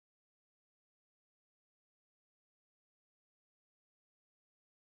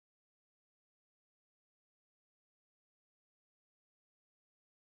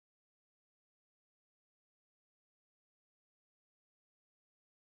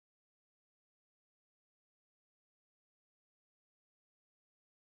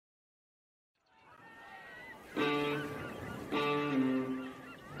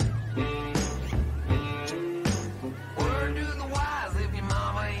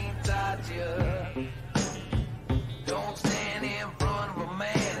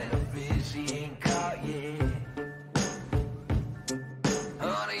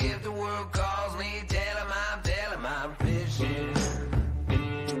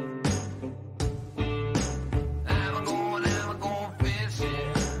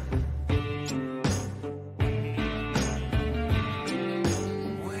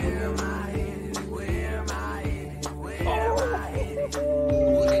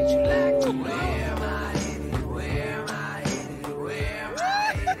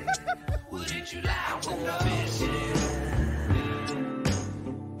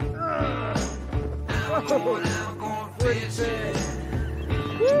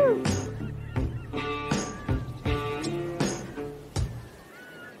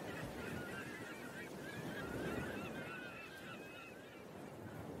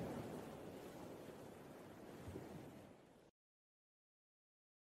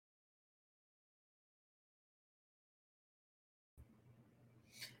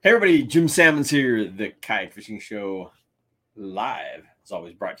Hey everybody, Jim Salmons here, the Kayak Fishing Show live. It's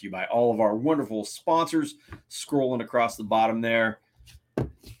always brought to you by all of our wonderful sponsors. Scrolling across the bottom there,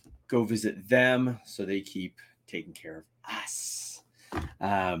 go visit them so they keep taking care of us.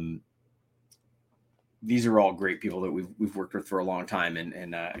 These are all great people that we've worked with for a long time,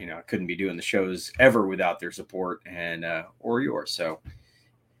 and I couldn't be doing the shows ever without their support and or yours. So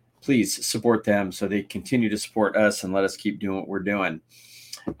please support them so they continue to support us and let us keep doing what we're doing.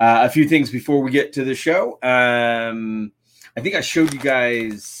 A few things before we get to the show. I think I showed you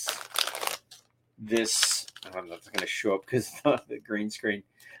guys this. I don't know if it's going to show up because the green screen.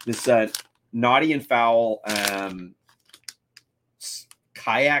 This Naughty and Fowl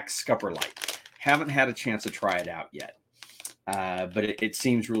kayak scupper light. Haven't had a chance to try it out yet, but it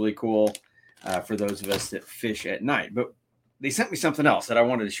seems really cool for those of us that fish at night. But they sent me something else that I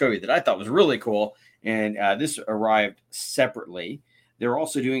wanted to show you that I thought was really cool, and this arrived separately. They're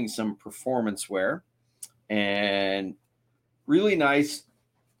also doing some performance wear and really nice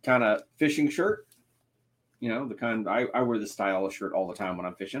kind of fishing shirt. You know, the kind I wear this style of shirt all the time when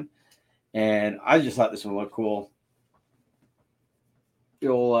I'm fishing. And I just thought this one looked cool.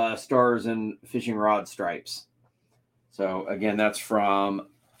 Little stars and fishing rod stripes. So again, that's from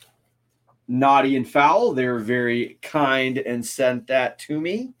Naughty and Fowl. They're very kind and sent that to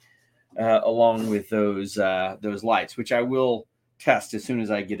me along with those lights, which I will test as soon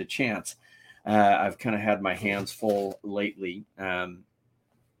as I get a chance. I've kind of had my hands full lately. And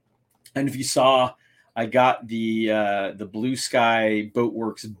if you saw, I got the Blue Sky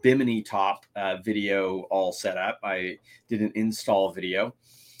Boatworks Bimini top video all set up. I did an install video.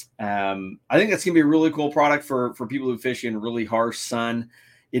 I think that's going to be a really cool product for people who fish in really harsh sun.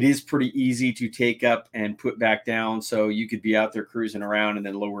 It is pretty easy to take up and put back down. So you could be out there cruising around and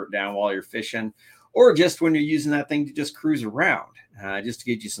then lower it down while you're fishing, or just when you're using that thing to just cruise around, just to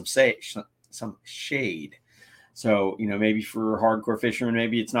get you some shade. So, maybe for hardcore fishermen,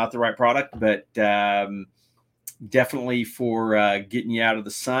 maybe it's not the right product, but definitely for getting you out of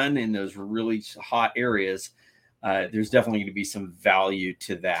the sun in those really hot areas, there's definitely going to be some value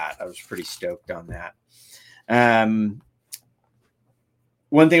to that. I was pretty stoked on that.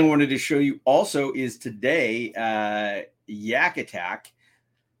 One thing I wanted to show you also is today, Yak Attack,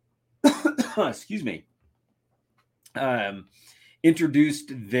 excuse me,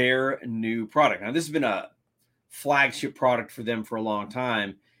 introduced their new product. Now, this has been a flagship product for them for a long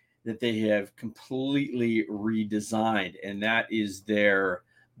time that they have completely redesigned, and that is their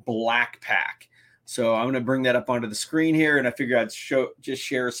Black Pack. So I'm going to bring that up onto the screen here, and I figure I'd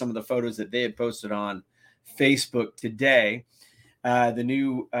share some of the photos that they had posted on Facebook today. The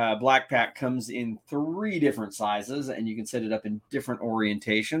new Black Pack comes in 3 different sizes, and you can set it up in different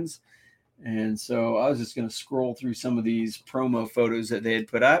orientations. And so I was just going to scroll through some of these promo photos that they had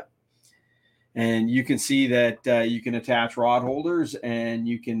put up. And you can see that you can attach rod holders, and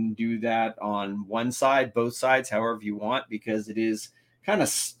you can do that on one side, both sides, however you want, because it is kind of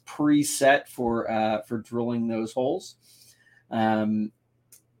preset for drilling those holes. I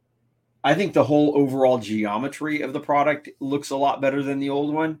think the whole overall geometry of the product looks a lot better than the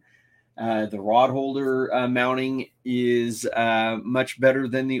old one. The rod holder mounting is much better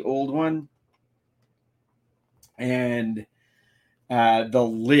than the old one. And the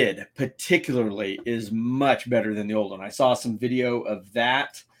lid particularly is much better than the old one. I saw some video of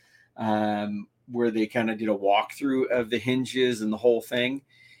that where they kind of did a walkthrough of the hinges and the whole thing.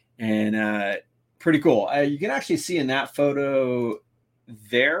 And pretty cool. You can actually see in that photo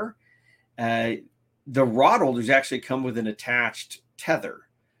there, the rod holders actually come with an attached tether.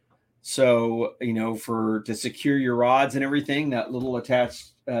 So, to secure your rods and everything, that little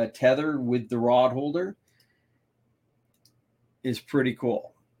attached tether with the rod holder is pretty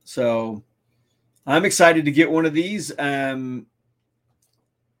cool. So I'm excited to get one of these. When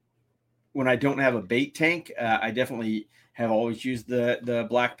I don't have a bait tank, I definitely have always used the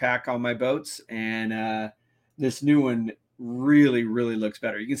Black Pack on my boats. And this new one really, really looks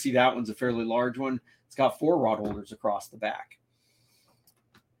better. You can see that one's a fairly large one. It's got 4 rod holders across the back.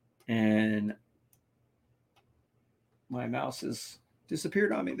 And my mouse has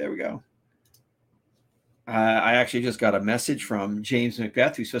disappeared on me. There we go. I actually just got a message from James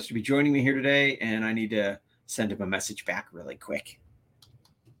Macbeth, who's supposed to be joining me here today, and I need to send him a message back really quick.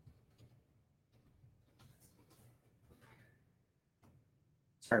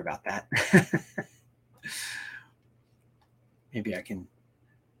 Sorry about that. Maybe I can.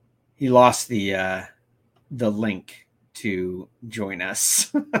 He lost the link to join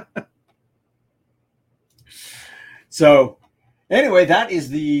us. So anyway, that is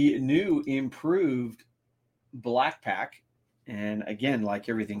the new improved Black Pack. And again, like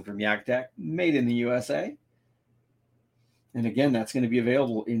everything from Yak Deck, made in the USA. And again, that's going to be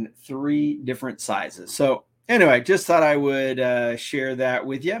available in 3 different sizes. So anyway, just thought I would share that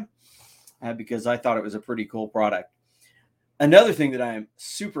with you because I thought it was a pretty cool product. Another thing that I am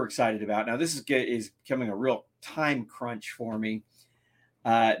super excited about, now this is becoming a real time crunch for me,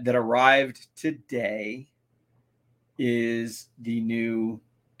 that arrived today, is the new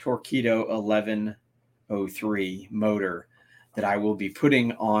Torqeedo 1103 motor that I will be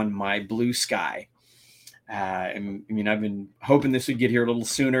putting on my Blue Sky. I mean, I've been hoping this would get here a little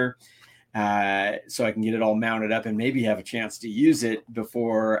sooner so I can get it all mounted up and maybe have a chance to use it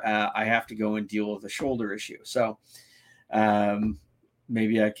before I have to go and deal with the shoulder issue. So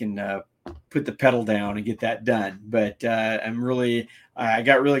maybe I can put the pedal down and get that done. But I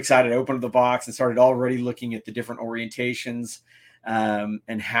got really excited. I opened the box and started already looking at the different orientations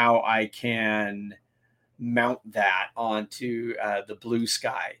and how I can mount that onto the Blue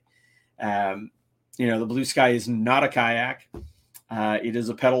Sky. The Blue Sky is not a kayak. It is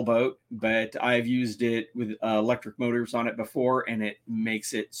a pedal boat, but I've used it with electric motors on it before, and it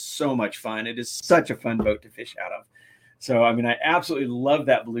makes it so much fun. It is such a fun boat to fish out of. So, I mean, I absolutely love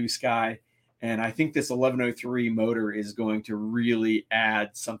that Blue Sky, and I think this 1103 motor is going to really add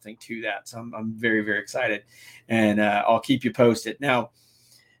something to that. So I'm very, very excited, and I'll keep you posted. Now,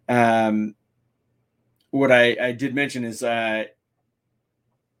 what I did mention is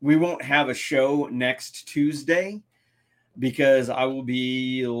we won't have a show next Tuesday because I will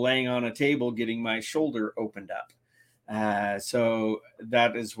be laying on a table getting my shoulder opened up. So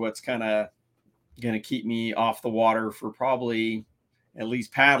that is what's kind of going to keep me off the water for probably, at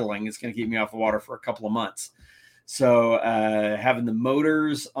least paddling, it's going to keep me off the water for a couple of months. So having the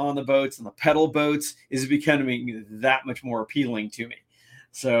motors on the boats and the pedal boats is becoming that much more appealing to me.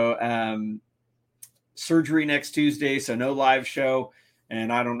 So surgery next Tuesday, so no live show.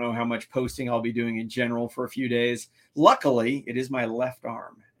 And I don't know how much posting I'll be doing in general for a few days. Luckily, it is my left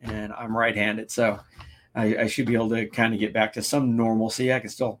arm, and I'm right-handed, so I should be able to kind of get back to some normalcy. I can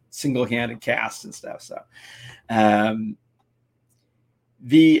still single-handed cast and stuff. So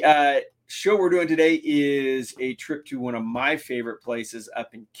the show we're doing today is a trip to one of my favorite places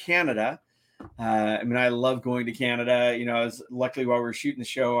up in Canada. I mean, I love going to Canada. Luckily while we were shooting the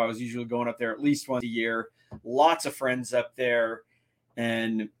show, I was usually going up there at least once a year. Lots of friends up there.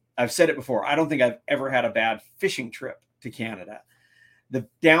 And I've said it before, I don't think I've ever had a bad fishing trip to Canada. The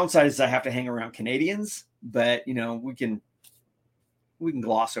downside is I have to hang around Canadians, but we can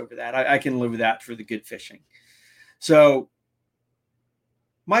gloss over that. I can live with that for the good fishing. So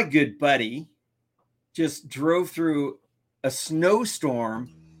my good buddy just drove through a snowstorm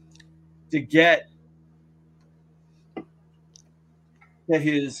to get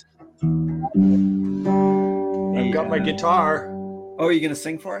his. I've got my guitar. Oh, are you going to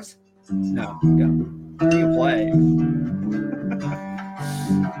sing for us? No, you can play.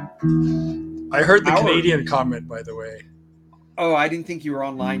 I heard the Canadian comment, by the way. Oh, I didn't think you were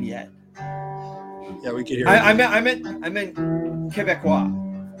online yet. Yeah, we could hear. I meant Quebecois.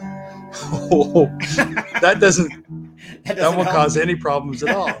 Oh, that won't cause any problems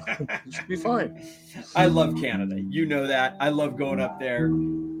at all. It should be fine. I love Canada. You know that. I love going up there.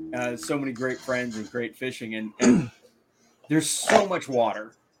 So many great friends and great fishing, and there's so much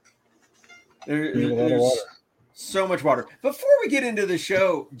water. There's so much water. Before we get into the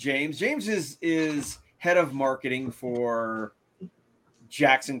show, James is head of marketing for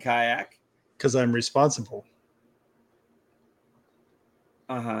Jackson Kayak. Because I'm responsible.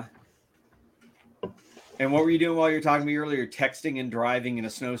 Uh-huh. And what were you doing while you were talking to me earlier? Texting and driving in a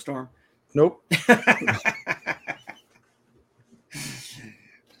snowstorm? Nope.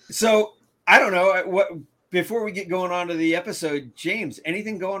 So, I don't know. Before we get going on to the episode, James,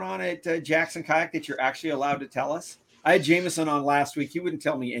 anything going on at Jackson Kayak that you're actually allowed to tell us? I had Jameson on last week. He wouldn't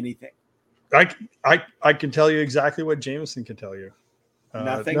tell me anything. I can tell you exactly what Jameson can tell you.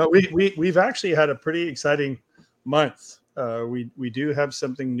 Nothing. No, we've actually had a pretty exciting month. We do have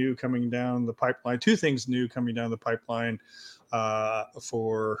something new coming down the pipeline. 2 things new coming down the pipeline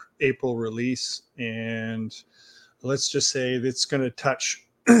for April release, and let's just say that's going to touch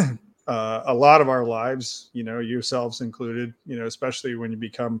a lot of our lives. Yourselves included. Especially when you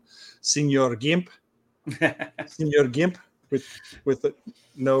become Senior Gimp, Senior Gimp with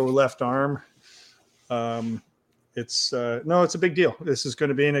no left arm. It's a big deal. This is going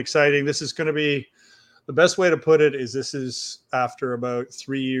to be the best way to put it is this is after about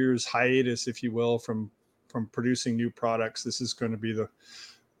 3 years hiatus, if you will, from producing new products. This is going to be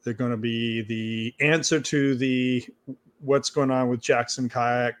the answer to what's going on with Jackson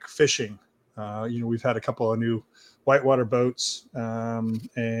Kayak fishing. We've had a couple of new whitewater boats.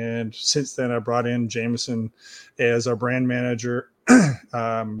 And since then, I brought in Jameson as our brand manager.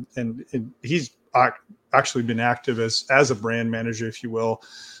 And he's actually been active as a brand manager, if you will,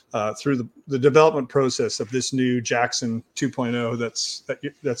 through the development process of this new Jackson 2.0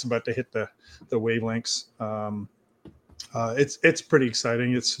 that's about to hit the wavelengths. It's pretty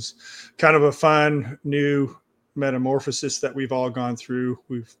exciting. It's just kind of a fun new metamorphosis that we've all gone through.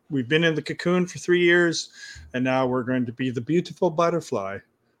 We've been in the cocoon for 3 years, and now we're going to be the beautiful butterfly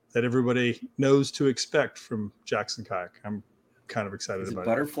that everybody knows to expect from Jackson Kayak. I'm kind of excited about it.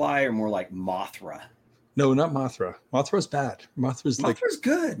 Butterfly or more like Mothra? No, not Mothra. Mothra's bad. Mothra's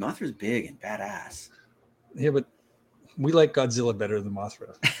good. Mothra's big and badass. Yeah, but we like Godzilla better than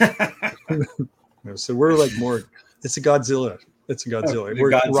Mothra. So we're like more. It's a Godzilla. It's a Godzilla.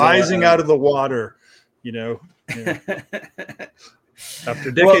 We're Godzilla, rising out of the water, Yeah.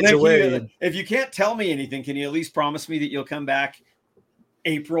 After decades away. If you can't tell me anything, can you at least promise me that you'll come back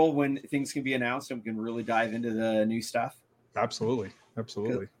April when things can be announced and we can really dive into the new stuff? Absolutely.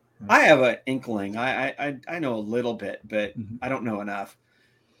 I have an inkling. I know a little bit, but I don't know enough.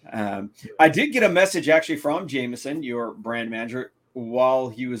 I did get a message actually from Jameson, your brand manager, while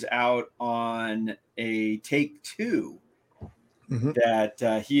he was out on a Take Two,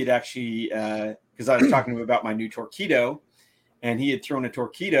 that he had actually, because I was talking to him about my new Torqeedo, and he had thrown a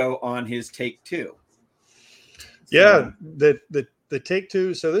Torqeedo on his Take Two. Yeah, the Take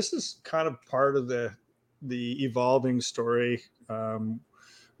Two. So this is kind of part of the evolving story.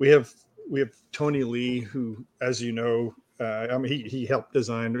 We have Tony Lee, who, as you know, he helped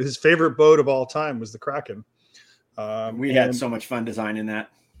design. His favorite boat of all time was the Kraken. We had so much fun designing that.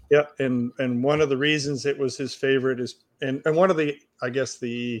 Yeah, and one of the reasons it was his favorite is, and one of the, I guess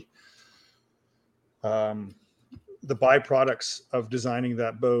the byproducts of designing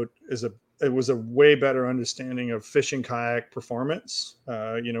that boat is it was a way better understanding of fishing kayak performance.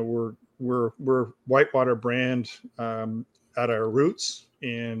 We're whitewater brand at our roots,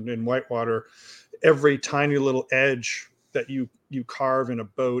 and in whitewater, every tiny little edge that you carve in a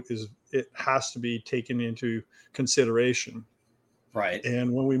boat it has to be taken into consideration. Right.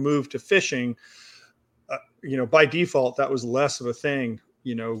 And when we moved to fishing, by default, that was less of a thing.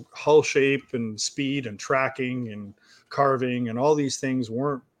 Hull shape and speed and tracking and carving and all these things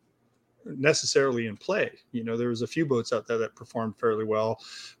weren't necessarily in play. There was a few boats out there that performed fairly well,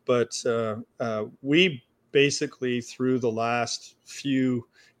 but we basically, through the last few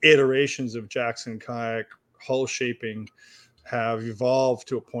iterations of Jackson Kayak hull shaping, have evolved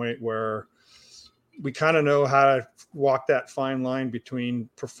to a point where we kind of know how to walk that fine line between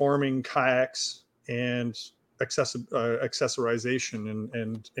performing kayaks and accessorization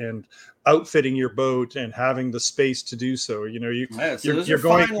and outfitting your boat and having the space to do so. You're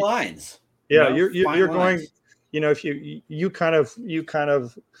going fine lines. Yeah, you're going. If you kind of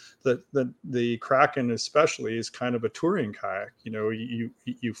the Kraken especially is kind of a touring kayak.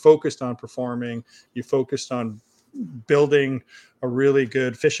 You focused on performing. You focused on building a really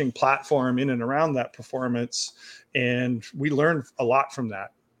good fishing platform in and around that performance, and we learned a lot from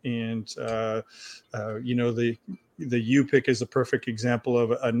that. And the U-Pick is a perfect example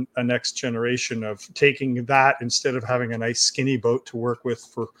of a next generation of taking that, instead of having a nice skinny boat to work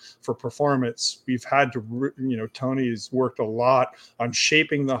with for performance. We've had to, Tony's worked a lot on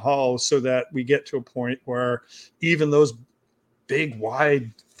shaping the hull so that we get to a point where even those big,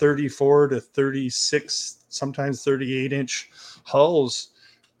 wide 34 to 36, sometimes 38 inch hulls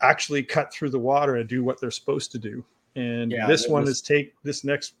actually cut through the water and do what they're supposed to do. And this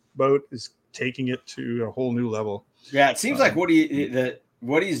next boat is taking it to a whole new level. Yeah, it seems like what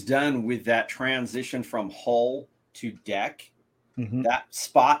he's done with that transition from hull to deck, that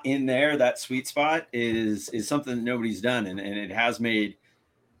spot in there, that sweet spot is something that nobody's done, and it has made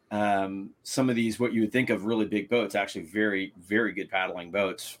some of these, what you would think of really big boats, actually very, very good paddling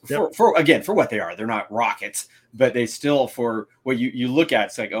boats. Yep. For what they are. They're not rockets, but they still, for what you look at,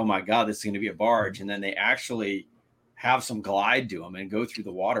 it's like, oh my God, this is going to be a barge, and then they actually have some glide to them and go through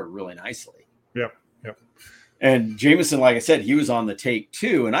the water really nicely. Yep. And Jameson, like I said, he was on the Take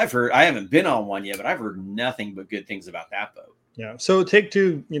Two, and I haven't been on one yet, but I've heard nothing but good things about that boat. Yeah. So Take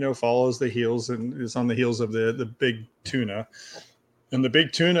Two, follows the heels and is on the heels of the Big Tuna. And the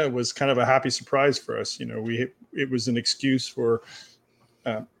Big Tuna was kind of a happy surprise for us. It was an excuse for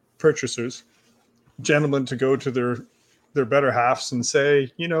purchasers, gentlemen, to go to their better halves and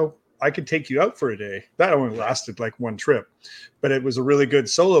say, I could take you out for a day. That only lasted like one trip, but it was a really good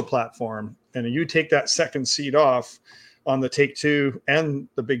solo platform. And you take that second seat off on the Take Two and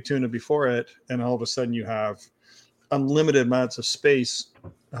the Big Tuna before it, and all of a sudden you have unlimited amounts of space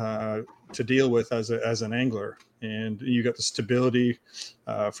to deal with as an angler, and you got the stability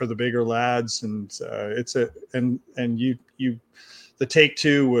for the bigger lads, and the take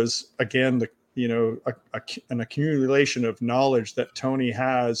two was again an accumulation of knowledge that Tony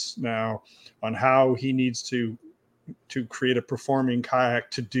has now on how he needs to create a performing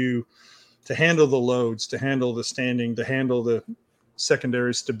kayak to handle the loads, to handle the standing, to handle the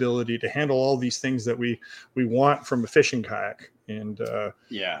secondary stability, to handle all these things that we want from a fishing kayak. And and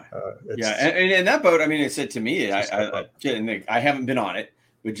that boat, I mean, it said to me, I haven't been on it,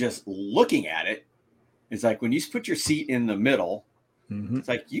 but just looking at it, it's like when you put your seat in the middle, it's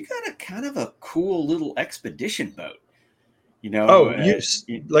like you got a kind of a cool little expedition boat, you know.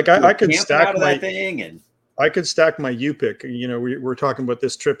 I could stack out of that thing, and I could stack my U-pick. You know, we're talking about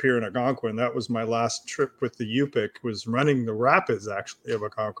this trip here in Algonquin. That was my last trip with the U-pick, was running the rapids actually of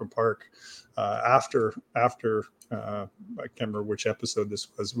Algonquin Park. After I can't remember which episode this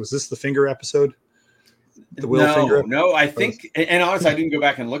was. Was this the finger episode? No, I think, and honestly, I didn't go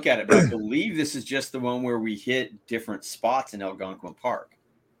back and look at it, but I believe this is just the one where we hit different spots in Algonquin Park.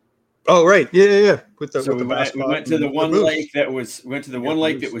 Oh, right. Yeah. We went to the one lake that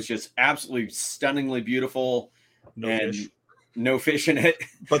was just absolutely stunningly beautiful, no fish in it.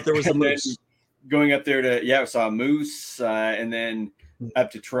 But there was a moose. Going up there I saw a moose, and then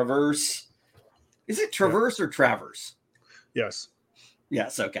up to Traverse. Is it Traverse or Travers? Yes.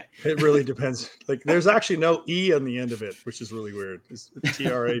 Yes. Okay. It really depends. Like, there's actually no E on the end of it, which is really weird. It's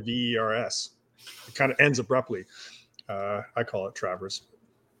Travers. It kind of ends abruptly. I call it Travers.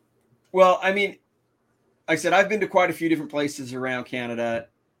 Well, I mean, like I said, I've been to quite a few different places around Canada.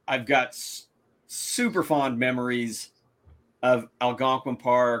 I've got super fond memories of Algonquin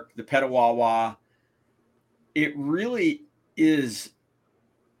Park, the Petawawa. It really is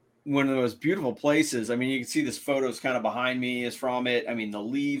one of those beautiful places. I mean, you can see this photos kind of behind me is from it. I mean, the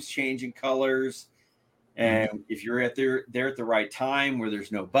leaves changing colors. And if you're there at the right time where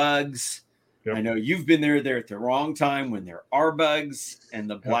there's no bugs. Yep. I know you've been there at the wrong time when there are bugs and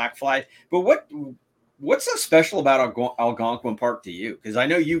the black fly. But what's so special about Algonquin Park to you? Because I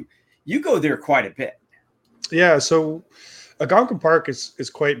know you go there quite a bit. Yeah, so Algonquin Park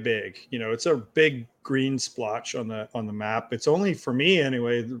is quite big. You know, it's a big green splotch on the map. It's only, for me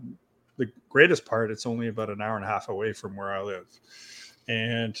anyway, the greatest part, it's only about an hour and a half away from where I live.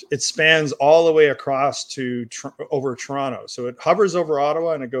 And it spans all the way across to over Toronto. So it hovers over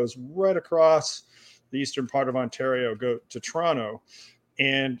Ottawa and it goes right across the eastern part of Ontario, go to Toronto.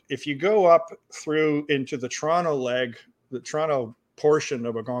 And if you go up through into the Toronto leg, the Toronto portion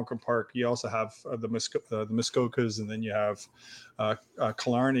of Algonquin Park, you also have the Muskokas, and then you have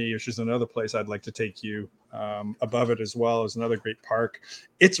Killarney, which is another place I'd like to take you. Above it as well is another great park.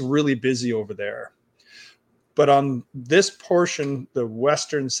 It's really busy over there. But on this portion, the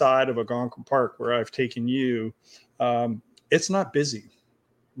western side of Algonquin Park, where I've taken you, it's not busy.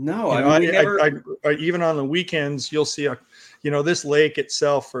 No, even on the weekends, you'll see this lake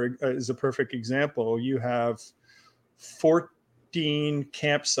itself is a perfect example. You have 14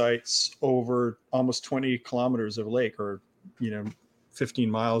 campsites over almost 20 kilometers of lake, or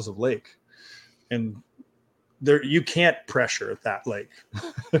 15 miles of lake, and there you can't pressure that lake.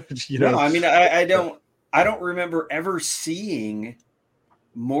 No, I mean, I don't remember ever seeing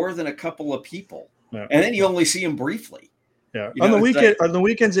more than a couple of people, and then you only see them briefly. Yeah, on the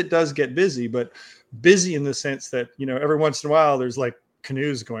weekends it does get busy, but busy in the sense that every once in a while there's like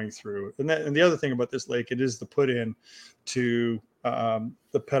canoes going through. And the other thing about this lake, it is the put in to the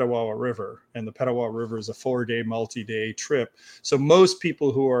Petawawa River, and the Petawawa River is a 4-day multi-day trip. So most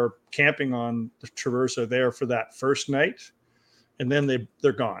people who are camping on the Traverse are there for that first night, and then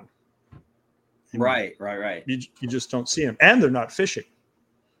they're gone. Right. You just don't see them, and they're not fishing.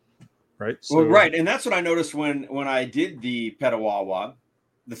 Right. So, well, right. And that's what I noticed when I did the Petawawa,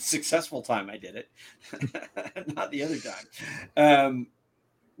 the successful time I did it, not the other time,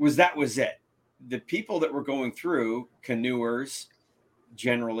 was it. The people that were going through, canoers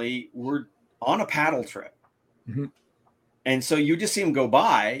generally, were on a paddle trip. Mm-hmm. And so you just see them go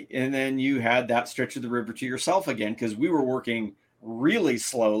by, and then you had that stretch of the river to yourself again, because we were working really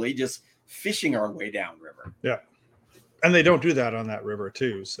slowly, just fishing our way downriver. Yeah. And they don't do that on that river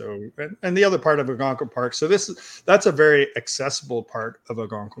too. So, and the other part of Algonquin Park. So that's a very accessible part of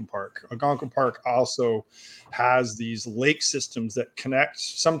Algonquin Park. Algonquin Park also has these lake systems that connect,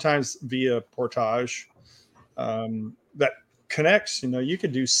 sometimes via portage, that connects. You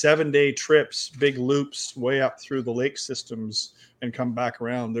could do 7-day trips, big loops way up through the lake systems and come back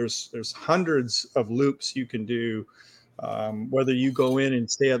around. There's hundreds of loops you can do. Whether you go in and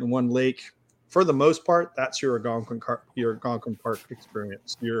stay at one lake, for the most part, that's your Algonquin Park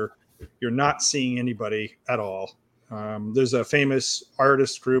experience. You're you're not seeing anybody at all. There's a famous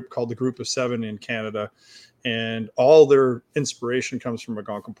artist group called the Group of Seven in Canada, and all their inspiration comes from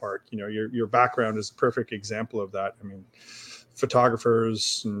Algonquin Park. You know, your background is a perfect example of that. I mean,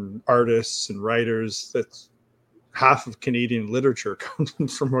 photographers and artists and writers, that's half of Canadian literature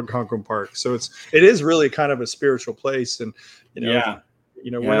comes from Algonquin Park. So it is really kind of a spiritual place. And,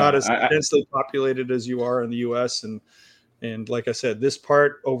 we're not as densely populated as you are in the US. And like I said, this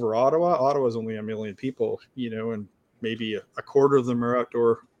part over Ottawa is only 1 million people, and maybe a quarter of them are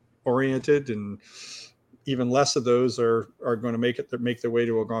outdoor oriented, and even less of those are going to make their way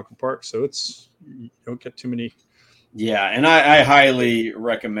to Algonquin Park. So you don't get too many. Yeah, and I highly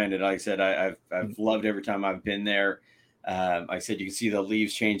recommend it. Like I said, I've loved every time I've been there. Like I said, you can see the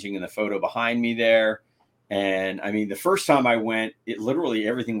leaves changing in the photo behind me there. And I mean, the first time I went, it literally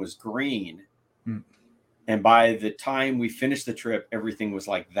everything was green. And by the time we finished the trip, everything was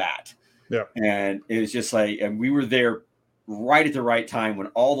like that. Yeah. And it was just like, and we were there right at the right time when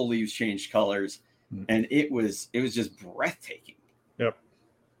all the leaves changed colors. And it was just breathtaking. Yep.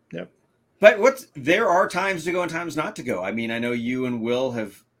 But there are times to go and times not to go. I mean, I know you and Will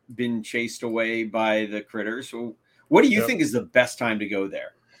have been chased away by the critters. So what do you think is the best time to go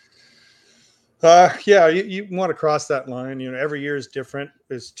there? You want to cross that line. Every year is different.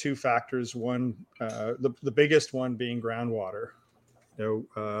 There's two factors. One, the biggest one being groundwater.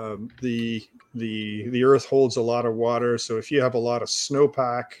 The earth holds a lot of water. So if you have a lot of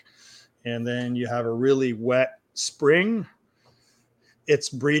snowpack and then you have a really wet spring, it's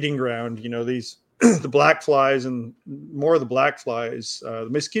breeding ground. These the black flies, and more of the black flies, the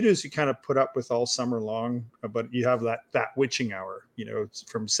mosquitoes you kind of put up with all summer long, but you have that witching hour, it's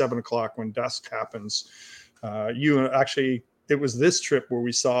from 7:00 when dusk happens. It was this trip where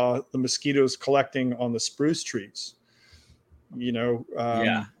we saw the mosquitoes collecting on the spruce trees,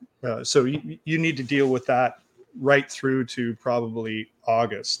 so you need to deal with that right through to probably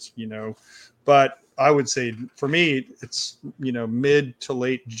August, but I would say for me, it's, mid to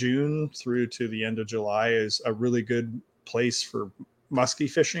late June through to the end of July is a really good place for muskie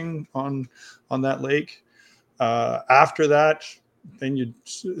fishing on that lake. After that, then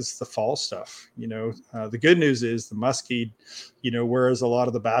it's the fall stuff. The good news is the muskie, whereas a lot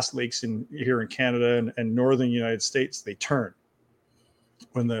of the bass lakes here in Canada and northern United States, they turn.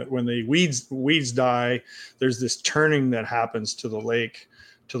 When the weeds die, there's this turning that happens to the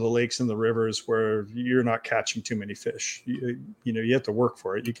lakes and the rivers where you're not catching too many fish. You have to work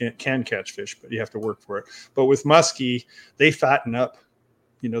for it. You can catch fish, but you have to work for it. But with muskie, they fatten up.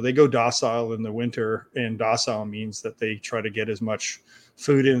 They go docile in the winter, and docile means that they try to get as much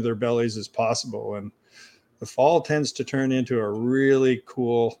food into their bellies as possible. And the fall tends to turn into a really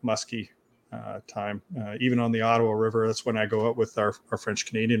cool muskie time. Even on the Ottawa River, that's when I go out with our French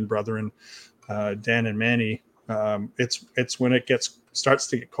Canadian brethren, Dan and Manny. It's when it starts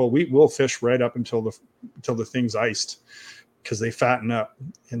to get cold. We will fish right up until the thing's iced, because they fatten up,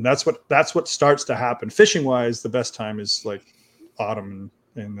 and that's what starts to happen. Fishing wise, the best time is like autumn,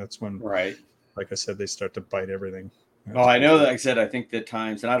 and that's when, right, like I said, they start to bite everything. Well, I know that I said I think the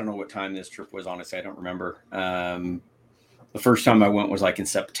times, and I don't know what time this trip was. Honestly, I don't remember. The first time I went was like in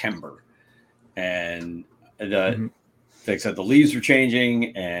September, and like I said, the leaves were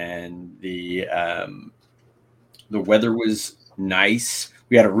changing, and the weather was nice.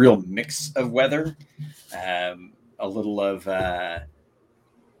 We had a real mix of weather, a little of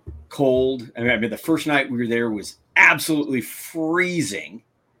cold. I mean, the first night we were there was absolutely freezing.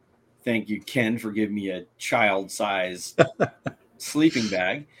 Thank you, Ken, for giving me a child-size sleeping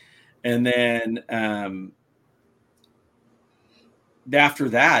bag. And then after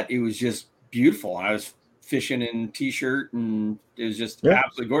that, it was just beautiful. I was fishing in t-shirt, and it was just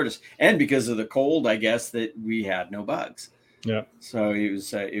absolutely gorgeous. And because of the cold, I guess that we had no bugs. Yeah. So it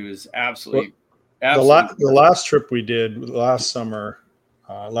was absolutely. The last trip we did last summer,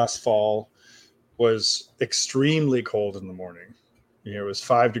 last fall, was extremely cold in the morning. It was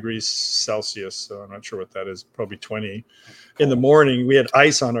 5 degrees Celsius, so I'm not sure what that is. Probably 20. In the morning, we had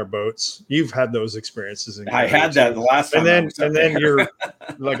ice on our boats. You've had those experiences. I had that the last time. And then you're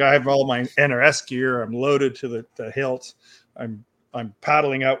like, I have all my NRS gear. I'm loaded to the hilt. I'm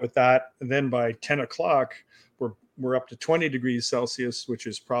paddling out with that, and then by 10 o'clock, we're up to 20 degrees Celsius, which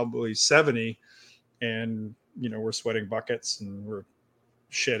is probably 70, and we're sweating buckets and we're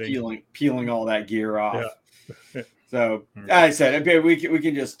shitting, peeling all that gear off. Yeah. So I said, okay, we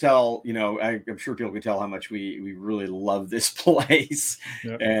can just tell, I'm sure people can tell how much we really love this place.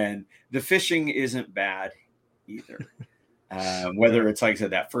 Yep. And the fishing isn't bad either. Whether it's, like I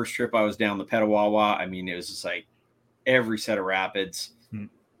said, that first trip I was down the Petawawa, I mean, it was just like every set of rapids,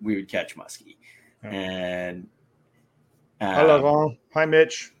 we would catch muskie. Yeah. And Hi, Laurent. Hi,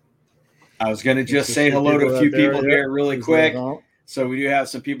 Mitch. I was going to just say hello to a few people here really quick. Laurent. So we do have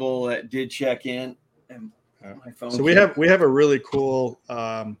some people that did check in. And my phone. So we have a really cool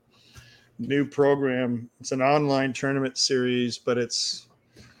new program. It's an online tournament series, but it's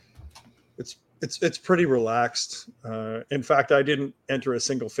pretty relaxed. In fact, I didn't enter a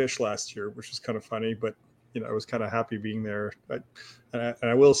single fish last year, which was kind of funny, but I was kind of happy being there. And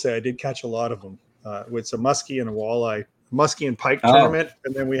I will say I did catch a lot of them. It's a muskie and a walleye, muskie and pike tournament,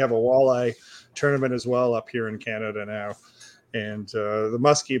 and then we have a walleye tournament as well up here in Canada now. And the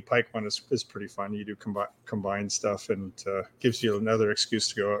muskie pike one is pretty fun. You do combine stuff, and gives you another excuse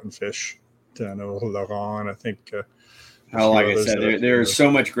to go out and fish. I know Laurent, I think. Like I said, there's so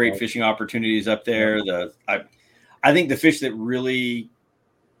much great fishing opportunities up there. I think the fish that really,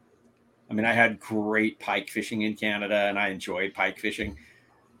 I had great pike fishing in Canada, and I enjoyed pike fishing.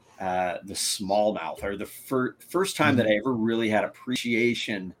 The smallmouth are the first time that I ever really had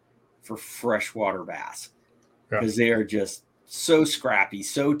appreciation for freshwater bass, because they are just so scrappy,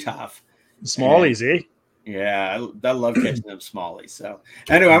 so tough. Smallies, eh? Yeah, I love catching them smallies. So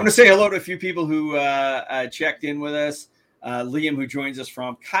anyway, I'm going to say hello to a few people who checked in with us. Liam, who joins us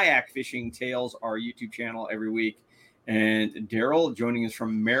from Kayak Fishing Tales, our YouTube channel every week, and Daryl joining us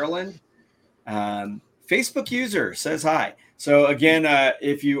from Maryland. Facebook user says hi. So again,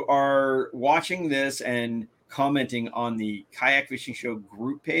 if you are watching this and commenting on the Kayak Fishing Show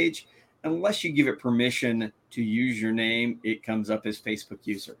group page, unless you give it permission to use your name, it comes up as Facebook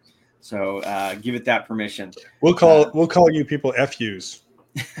user. So give it that permission. We'll call you people FUs.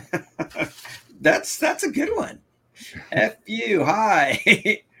 That's a good one. FU.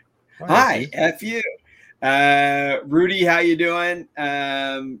 Hi. Hi, FU. Rudy, how you doing?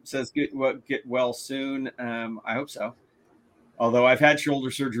 Says get well soon. I hope so. Although I've had shoulder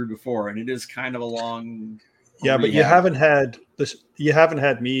surgery before, and it is kind of a long. Yeah, but you haven't had this. You haven't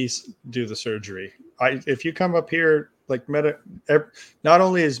had me do the surgery. If you come up here, like not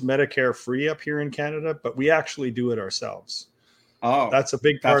only is Medicare free up here in Canada, but we actually do it ourselves. Oh, that's a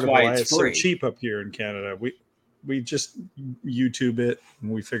big part of why it's so cheap up here in Canada. We just YouTube it and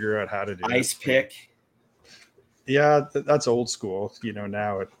we figure out how to do ice pick. Yeah, that's old school.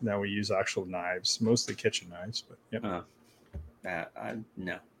 Now we use actual knives, mostly kitchen knives. But yeah.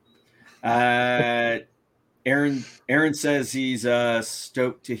 No. Aaron says he's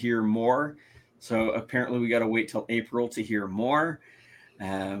stoked to hear more. So apparently we got to wait till April to hear more.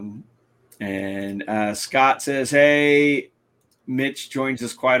 And Scott says, hey, Mitch joins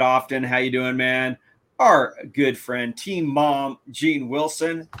us quite often. How you doing, man? Our good friend, team mom, Jean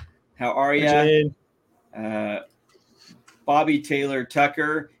Wilson. How are you? Bobby Taylor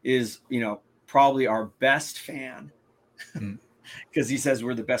Tucker is, probably our best fan because he says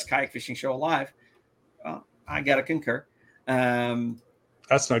we're the best kayak fishing show alive. Well, I got to concur.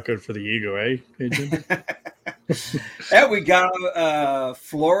 That's not good for the ego, eh, Adrian? And we got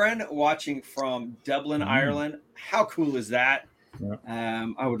Florin watching from Dublin, Ireland. How cool is that? Yeah.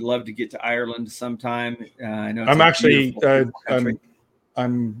 I would love to get to Ireland sometime. I know I'm actually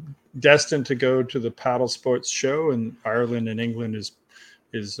I'm destined to go to the paddle sports show in Ireland and England is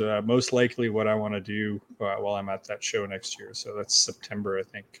most likely what I want to do while I'm at that show next year. So that's September, I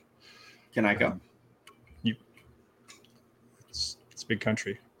think. Can I go? It's a big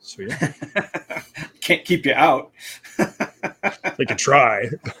country, so yeah. Can't keep you out. They could try.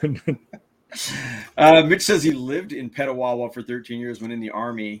 Mitch says he lived in Petawawa for 13 years when in the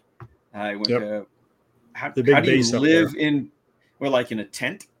Army. I went to how do you live in like in a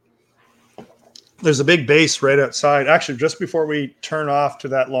tent? There's a big base right outside. Actually, just before we turn off to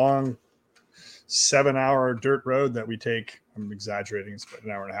that long 7-hour dirt road that we take. I'm exaggerating. It's about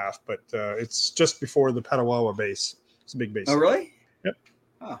an hour and a half, but it's just before the Petawawa base. It's a big base. Oh, really? Yep.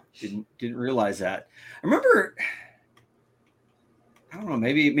 Oh, didn't realize that. I remember. I don't know.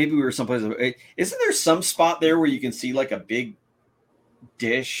 Maybe we were someplace. Isn't there some spot there where you can see like a big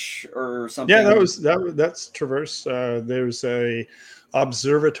dish or something? Yeah, that's Traverse. There's a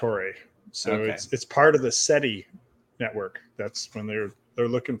observatory, so it's part of the SETI network. That's when they're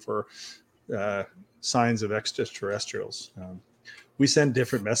looking for signs of extraterrestrials. We send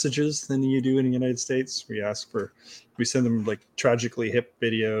different messages than you do in the United States. We send them like tragically hip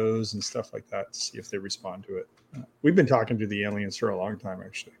videos and stuff like that to see if they respond to it. We've been talking to the aliens for a long time,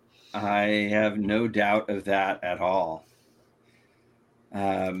 actually. I have no doubt of that at all.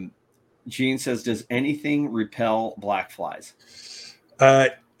 Gene says, does anything repel black flies?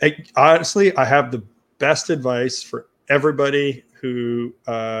 Honestly, I have the best advice for everybody who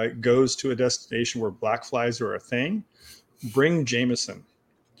goes to a destination where black flies are a thing. Bring Jameson.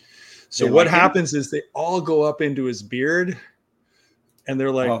 So what happens is they all go up into his beard, and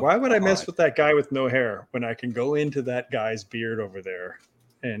they're like, why would I mess with that guy with no hair when I can go into that guy's beard over there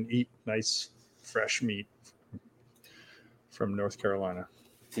and eat nice fresh meat from North Carolina?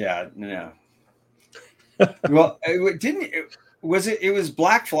 Yeah, no. Well, it was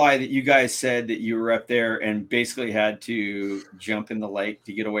Black Fly that you guys said that you were up there and basically had to jump in the lake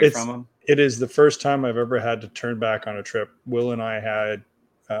to get away from him? It is the first time I've ever had to turn back on a trip. Will and I had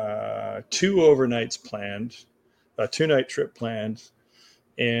 2 overnights planned, a 2-night trip planned.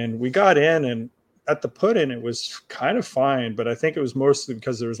 And we got in, and at the put-in, it was kind of fine, but I think it was mostly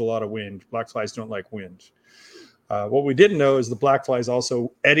because there was a lot of wind. Black flies don't like wind. What we didn't know is the black flies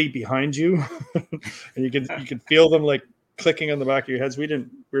also eddy behind you, and you can feel them like clicking on the back of your heads. We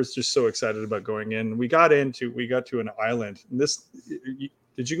were just so excited about going in. We got to an island. And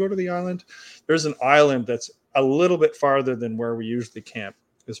did you go to the island? There's an island that's a little bit farther than where we usually camp.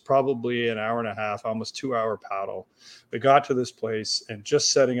 It's probably an hour and a half, almost 2-hour paddle. We got to this place, and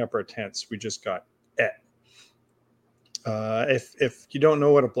just setting up our tents, we just got et. If you don't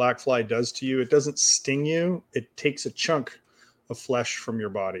know what a black fly does to you, it doesn't sting you. It takes a chunk of flesh from your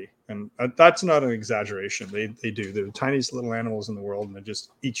body. And that's not an exaggeration. They do. They're the tiniest little animals in the world, and they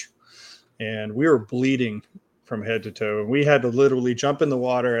just eat you. And we were bleeding from head to toe. And we had to literally jump in the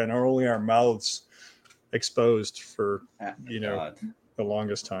water and only our mouths exposed for, the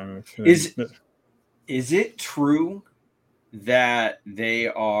longest time. Is it true that they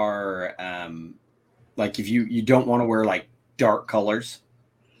are like if you don't want to wear like dark colors?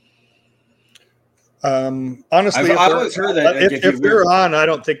 Honestly, I always heard that if they're on, I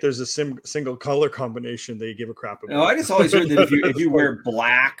don't think there's a single color combination they give a crap about. No, I just always heard that if you wear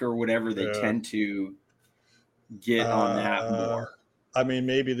black or whatever, they tend to get on that more. I mean,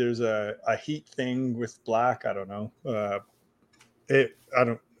 maybe there's a heat thing with black. I don't know. I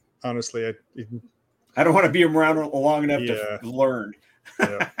don't honestly. I don't want to be around long enough to learn.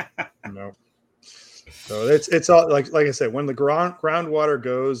 No. So it's all like I said, when the groundwater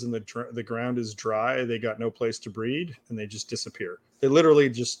goes and the ground is dry, they got no place to breed and they just disappear. They literally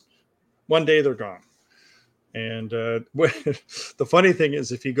just one day they're gone. And the funny thing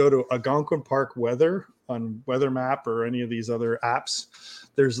is, if you go to Algonquin Park weather on Weather Map or any of these other apps,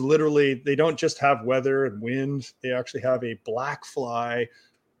 there's literally, they don't just have weather and wind. They actually have a black fly,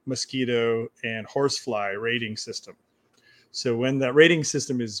 mosquito, and horsefly rating system. So when that rating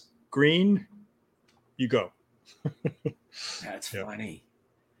system is green, you go. That's funny.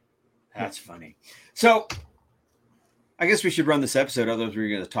 That's funny. So I guess we should run this episode. Otherwise, we're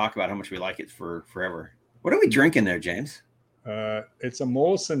going to talk about how much we like it for forever. What are we drinking there, James? It's a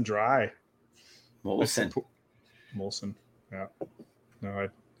Molson Dry. Molson. Yeah. No,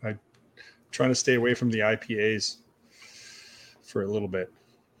 I'm trying to stay away from the IPAs for a little bit.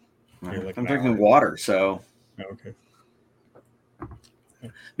 Like I'm drinking water, so. Okay.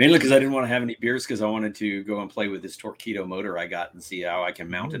 Mainly because I didn't want to have any beers because I wanted to go and play with this Torqeedo motor I got and see how I can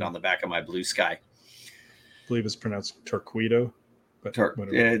mount it on the back of my Blue Sky. I believe it's pronounced Torqeedo. But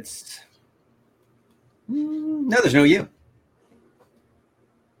it's no, there's no U.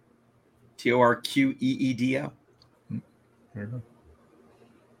 Torqeedo. There you go.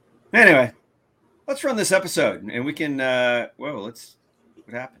 Anyway, let's run this episode and we can. What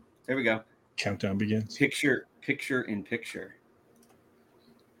happened? There we go. Countdown begins. Picture in picture.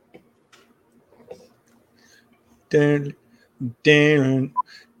 This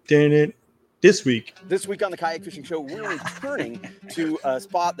week on the Kayak Fishing Show, we're returning to a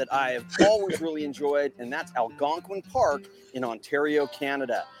spot that I have always really enjoyed, and that's Algonquin Park in Ontario,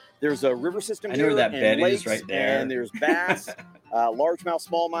 Canada. There's a river system here, I know that bed lakes, is right there, and there's bass, largemouth,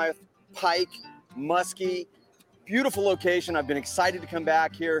 smallmouth, pike, muskie. Beautiful location. I've been excited to come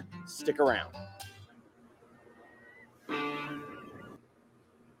back here. Stick around.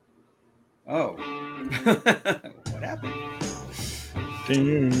 Oh. What happened?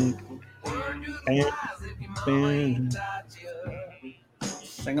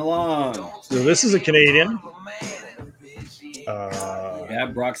 Sing along. So this is a Canadian.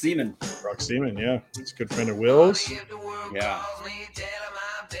 Brock Seaman. Brock Seaman, yeah. It's a good friend of Will's. Yeah.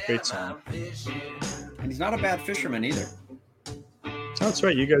 Great song. And he's not a bad fisherman either. That's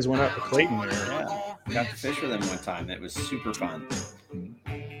right. You guys went out to Clayton there. Yeah. Got to fish with him one time. It was super fun.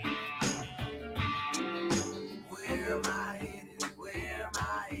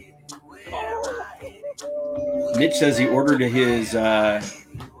 Mitch says he ordered his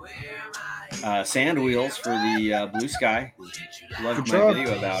sand wheels for the Blue Sky. Loved my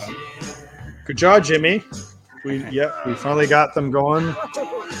video about them. Good job, Jimmy. We finally got them going.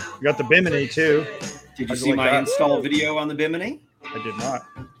 We got the Bimini too. Did you see my install video on the Bimini? I did not.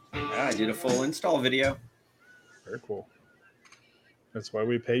 Yeah, I did a full install video. Very cool. That's why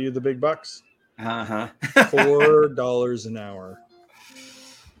we pay you the big bucks. Uh-huh. $4 an hour.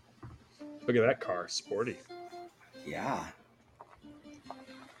 Look at that car, sporty. Yeah.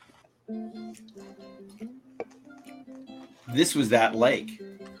 This was that lake.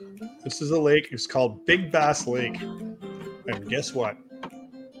 This is a lake. It's called Big Bass Lake. And guess what?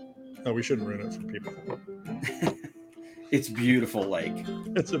 No, we shouldn't ruin it for people. It's beautiful lake.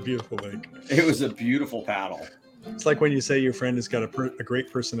 It's a beautiful lake. It was a beautiful paddle. It's like when you say your friend has got a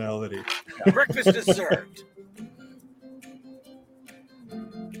great personality. Breakfast is served.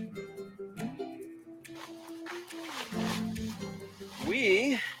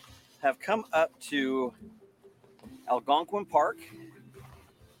 We have come up to Algonquin Park.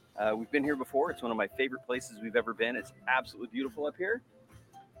 We've been here before. It's one of my favorite places we've ever been. It's absolutely beautiful up here.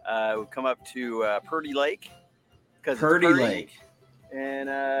 We've come up to Purdy Lake. Purdy Lake.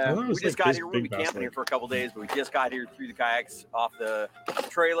 And we just got here. We'll be camping here for a couple days, but we just got here, threw the kayaks off the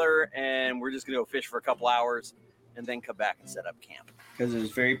trailer, and we're just going to go fish for a couple hours and then come back and set up camp. Because it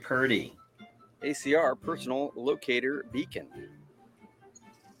was very purdy. ACR Personal Locator Beacon.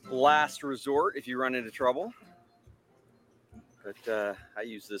 Last resort if you run into trouble. But I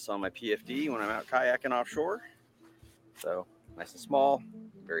use this on my PFD when I'm out kayaking offshore. So nice and small,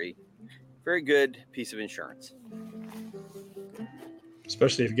 very, very good piece of insurance.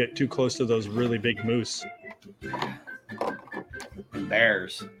 Especially if you get too close to those really big moose. And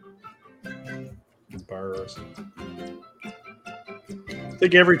bears. And bars. I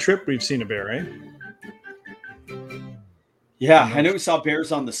think every trip we've seen a bear, eh? Yeah, I know we saw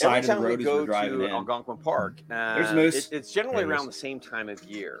bears on the side of the road we as we're go driving to in. Algonquin Park, There's moose. It's generally around the same time of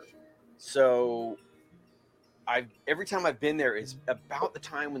year. So every time I've been there, it's about the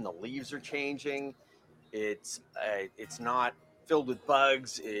time when the leaves are changing. It's not filled with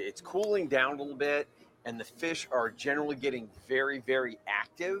bugs. It's cooling down a little bit, and the fish are generally getting very, very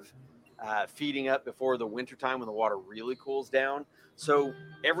active, feeding up before the wintertime when the water really cools down. So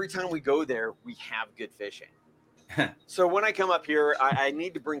every time we go there, we have good fishing. So when I come up here, I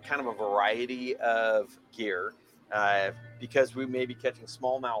need to bring kind of a variety of gear because we may be catching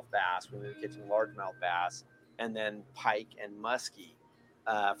smallmouth bass, we may be catching largemouth bass, and then pike and muskie.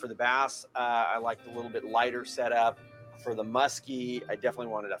 For the bass, I like the little bit lighter setup. For the muskie, I definitely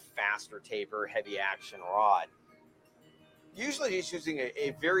wanted a faster taper, heavy action rod. Usually just using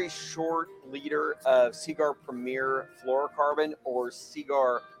a very short leader of Seaguar Premier fluorocarbon or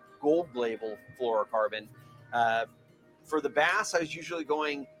Seaguar Gold Label fluorocarbon. For the bass, I was usually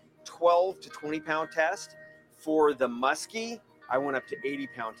going 12 to 20 pound test. For the muskie, I went up to 80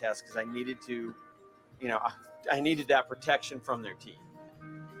 pound test because I needed to, I needed that protection from their teeth.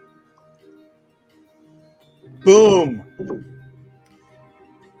 Boom!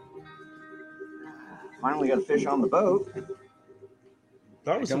 Finally got a fish on the boat.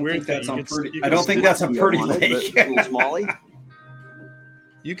 That was a weird thing. I don't think that's a pretty lake.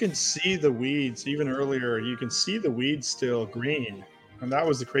 You can see the weeds even earlier. You can see the weeds still green. And that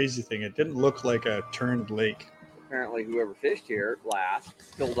was the crazy thing. It didn't look like a turned lake. Apparently, whoever fished here last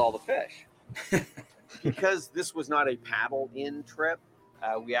killed all the fish. Because this was not a paddle-in trip,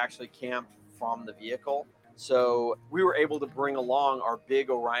 we actually camped from the vehicle. So we were able to bring along our big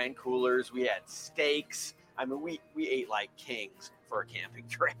Orion coolers. We had steaks. I mean, we ate like kings for a camping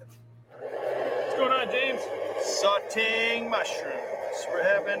trip. What's going on, James? Sauteing mushrooms.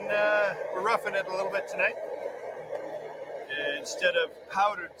 We're roughing it a little bit tonight. Instead of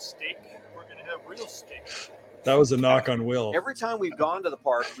powdered steak, we're going to have real steak. That was a knock on Will. Every time we've gone to the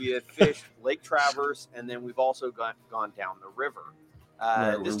park, we have fished Lake Traverse, and then we've also gone down the river.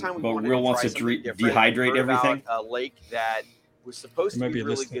 This time we wanted Will wants to dehydrate everything. A lake that was supposed to be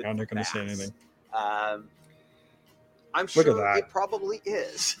really good. I'm not going to say anything. I'm sure it probably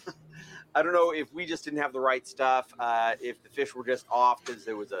is. I don't know if we just didn't have the right stuff, if the fish were just off because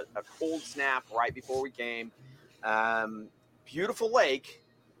there was a cold snap right before we came. Beautiful lake,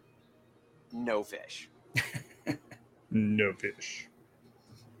 no fish. No fish.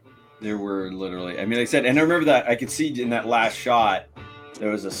 There were literally, I mean, like I said, and I remember that I could see in that last shot, there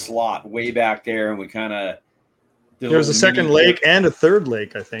was a slot way back there, and we kind of. There was a second lake and a third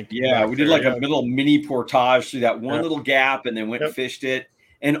lake, I think. Yeah, we did like a little mini portage through that one little gap, and then went and fished it,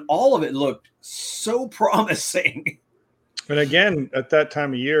 and all of it looked so promising. And again, at that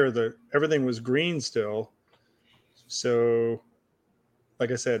time of year, everything was green still. So,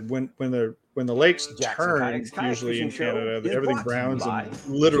 like I said, when the lakes turn, usually in Canada, everything browns and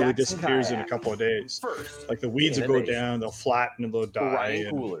literally disappears in a couple of days. Like the weeds will go down, they'll flatten, and they'll die.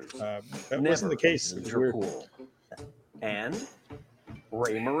 And, that wasn't the case. It was weird. And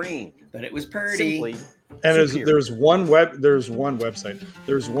Gray Marine. But it was pretty. Simply And superior. there's one website.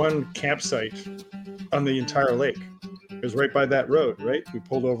 There's one campsite on the entire lake. It was right by that road, right? We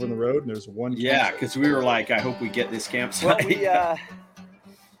pulled over on the road, and there's one. Yeah, campsite. because we were like, I hope we get this Well, campsite. we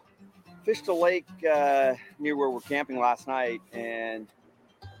fished a lake near where we're camping last night, and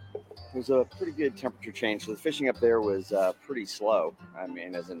it was a pretty good temperature change. So the fishing up there was pretty slow. I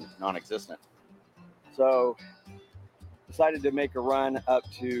mean, as in non-existent. So decided to make a run up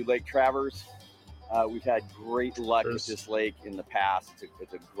to Lake Travers. We've had great luck with this lake in the past.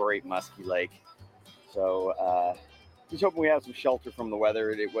 It's a great musky lake. So just hoping we have some shelter from the weather.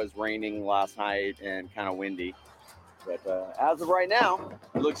 It was raining last night and kind of windy. But as of right now,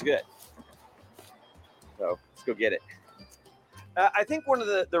 it looks good. So let's go get it. I think one of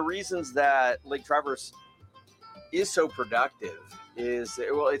the reasons that Lake Travers is so productive is,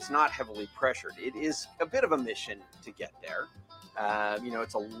 well, it's not heavily pressured. It is a bit of a mission to get there.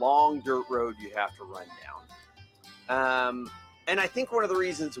 It's a long dirt road you have to run down. And I think one of the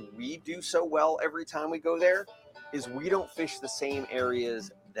reasons we do so well every time we go there is we don't fish the same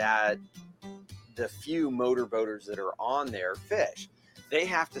areas that the few motorboaters that are on there fish. They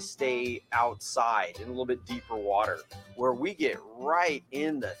have to stay outside in a little bit deeper water, where we get right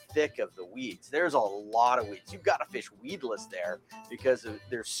in the thick of the weeds. There's a lot of weeds. You've got to fish weedless there because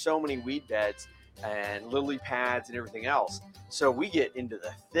there's so many weed beds and lily pads and everything else. So we get into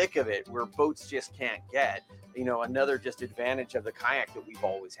the thick of it where boats just can't get. Another just advantage of the kayak that we've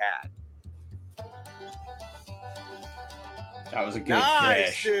always had. That was a good Nice,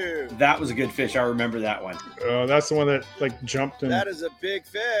 fish. dude. That was a good fish. I remember that one. That's the one that jumped and That is a big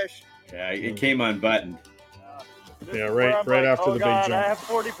fish. Yeah, it came unbuttoned. This Yeah, is where right I'm after oh the big God, jump. I have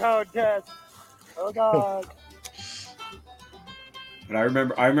 40-pound test. Oh God. But I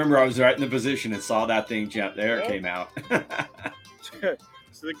remember I was right in the position and saw that thing jump. There it Yeah. came out.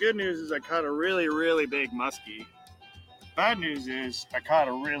 So the good news is I caught a really, really big muskie. Bad news is I caught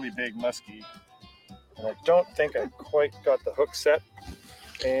a really big muskie, and I don't think I quite got the hook set.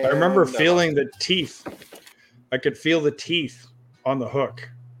 I remember And, feeling the teeth. I could feel the teeth on the hook.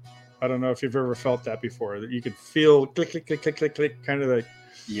 I don't know if you've ever felt that before. That you could feel click, click, click, click, click, click, kind of like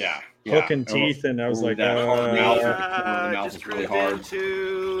Yeah. hook and teeth, and I was Ooh, like, that hard mouth. The mouth just is really cruised hard.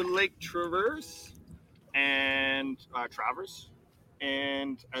 into Lake Traverse and Travers.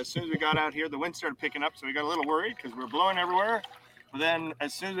 And as soon as we got out here, the wind started picking up, so we got a little worried because we were blowing everywhere. But then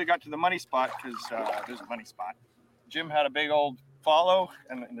as soon as we got to the money spot, because there's a money spot, Jim had a big old follow,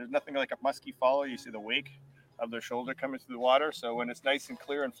 and there's nothing like a musky follow. You see the wake of their shoulder coming through the water. So when it's nice and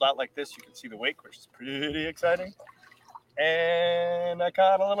clear and flat like this, you can see the wake, which is pretty exciting. And I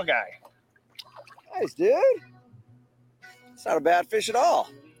caught a little guy. Nice, dude. It's not a bad fish at all.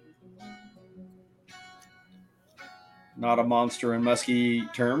 Not a monster in musky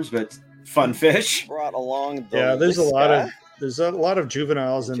terms, but fun fish. Brought along the yeah. There's a Liska, lot of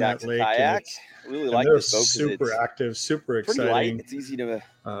juveniles in that Jackson lake. kayak. Really And like they're this boat 'cause super it's active, super pretty light. exciting. It's easy to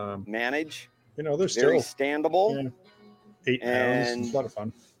manage. They're Very still standable. 8 pounds. and- It's a lot of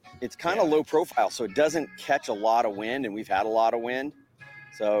fun. It's kind of low profile, so it doesn't catch a lot of wind, and we've had a lot of wind,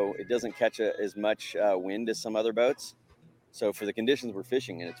 so it doesn't catch as much wind as some other boats. So for the conditions we're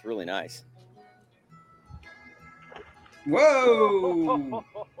fishing in, it's really nice. Whoa!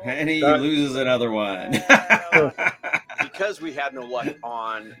 And he That- loses another one. Because we had no luck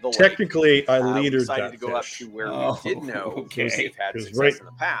on the lake. Technically, I We leadered decided that to go up fish. to where Oh, we did know okay. we've had It was success right in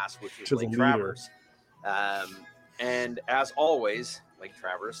the past, which was to the Lake leader. Travers. And as always, Lake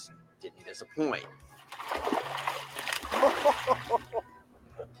Travers didn't disappoint.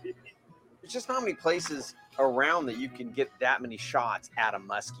 There's just not many places around that you can get that many shots at a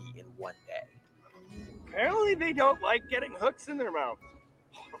muskie in one day. Apparently they don't like getting hooks in their mouth.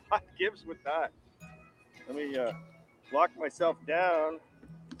 What gives with that? Let me lock myself down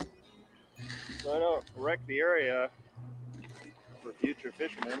so I don't wreck the area for future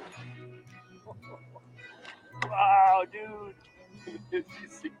fishermen. Wow, dude. Did you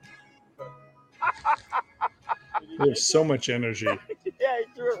see? There's so much energy. Yeah, he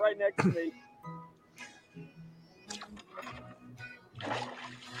threw it right next to me.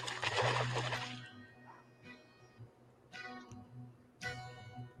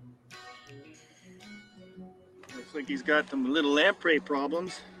 Looks like he's got some little lamprey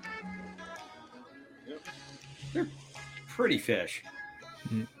problems. Pretty fish.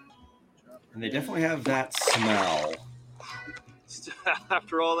 Mhm. And they definitely have that smell.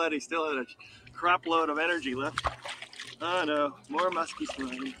 After all that, he still had a crap load of energy left. Oh no, more musky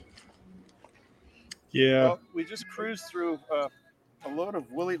slime. Yeah. Well, we just cruised through a load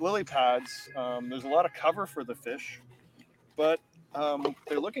of lily pads. There's a lot of cover for the fish, but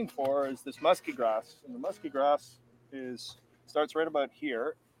they're looking for is this musky grass, and the musky grass starts right about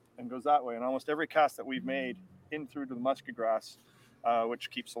here and goes that way. And almost every cast that we've made in through to the musky grass, which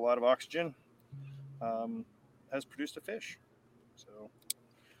keeps a lot of oxygen, has produced a fish. So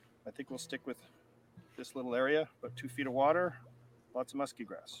I think we'll stick with this little area, about 2 feet of water, lots of musky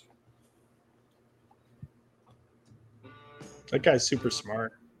grass. That guy's super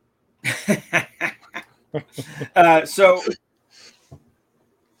smart. So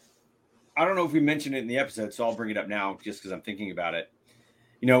I don't know if we mentioned it in the episode, so I'll bring it up now just because I'm thinking about it.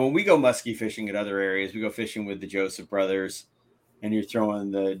 You know, when we go muskie fishing at other areas, we go fishing with the Joseph brothers, and you're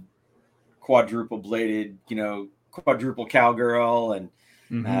throwing the quadruple bladed, quadruple cowgirl and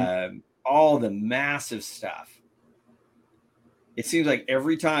all the massive stuff. It seems like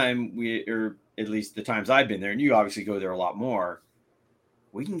every time or at least the times I've been there, and you obviously go there a lot more,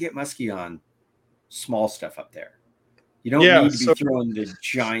 we can get muskie on small stuff up there. You don't need to be throwing the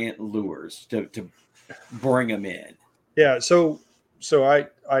giant lures to bring them in. Yeah. So I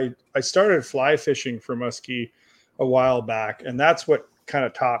started fly fishing for muskie a while back, and that's what kind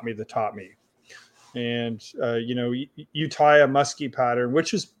of taught me. And, you tie a muskie pattern,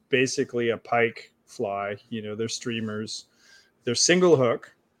 which is basically a pike fly, they're streamers, they're single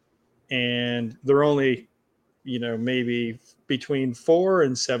hook, and they're only, maybe between 4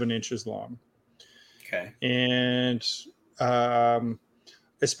 and 7 inches long. Okay. And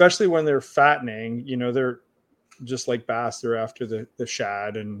especially when they're fattening, they're just like bass, they're after the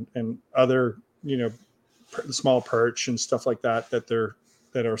shad and other, small perch and stuff like that that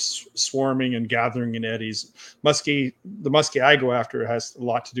are swarming and gathering in eddies. The muskie I go after has a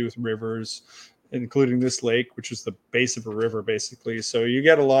lot to do with rivers, including this lake, which is the base of a river, basically. So you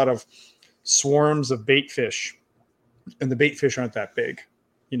get a lot of swarms of bait fish, and the bait fish aren't that big,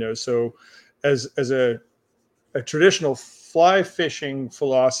 so as a traditional fly fishing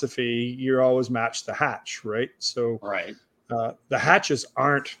philosophy, you're always match the hatch, right? So right. The hatches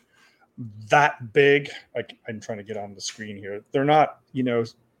aren't that big. I'm trying to get on the screen here. They're not,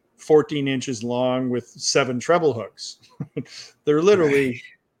 14 inches long with 7 treble hooks. They're literally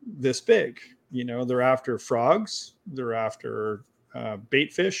this big. They're after frogs. They're after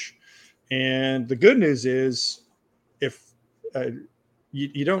bait fish. And the good news is, if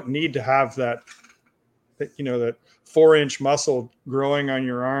you don't need to have that 4-inch muscle growing on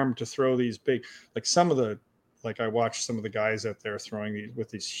your arm to throw these big, I watched some of the guys out there throwing these with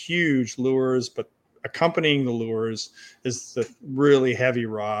these huge lures, but accompanying the lures is the really heavy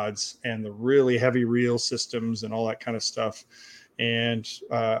rods and the really heavy reel systems and all that kind of stuff. And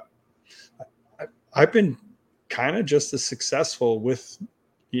I've been kind of just as successful with,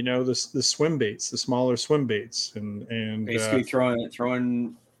 the swim baits, the smaller swim baits, and basically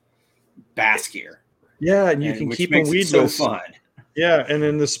throwing bass gear. Yeah, and you can keep them weedless. So fun. Yeah, and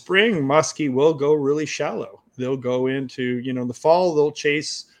in the spring, muskie will go really shallow. They'll go into, the fall, they'll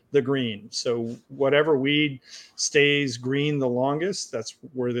chase the green. So whatever weed stays green the longest, that's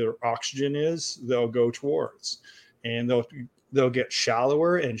where their oxygen is, they'll go towards. And they'll get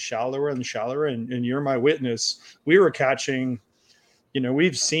shallower and shallower and shallower. And you're my witness. We were catching,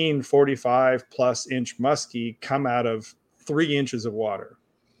 we've seen 45 plus inch muskie come out of 3 inches of water.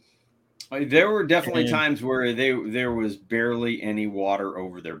 There were definitely times where there was barely any water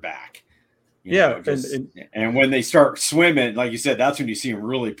over their back. And when they start swimming, like you said, that's when you see them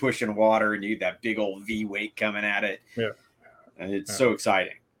really pushing water, and you get that big old V weight coming at it. Yeah, and it's so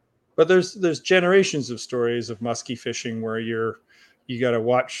exciting. But there's generations of stories of muskie fishing where you got to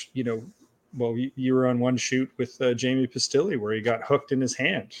watch. You were on one shoot with Jamie Pastilli where he got hooked in his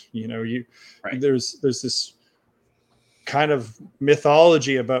hand. There's this kind of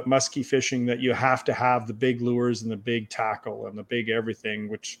mythology about muskie fishing that you have to have the big lures and the big tackle and the big everything,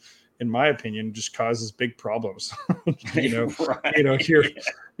 which in my opinion just causes big problems. And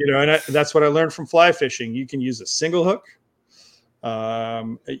that's what I learned from fly fishing. You can use a single hook.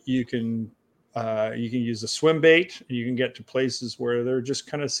 You can use a swim bait, and you can get to places where they're just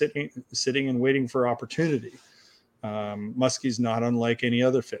kind of sitting and waiting for opportunity. Muskie's not unlike any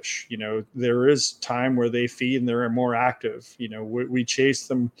other fish. There is time where they feed and they're more active. We chase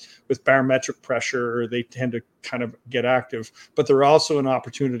them with barometric pressure. They tend to kind of get active, but they're also an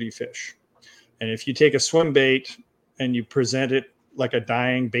opportunity fish. And if you take a swim bait and you present it like a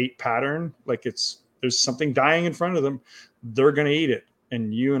dying bait pattern, like there's something dying in front of them, they're going to eat it.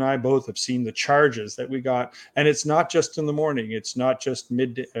 And you and I both have seen the charges that we got. And it's not just in the morning. It's not just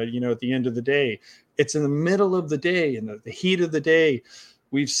midday, at the end of the day. It's in the middle of the day, in the heat of the day.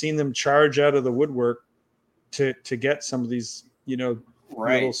 We've seen them charge out of the woodwork to get some of these,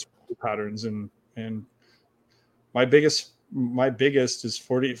 little patterns. And my biggest my biggest is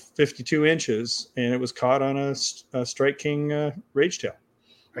 52 inches, and it was caught on a Strike King rage tail.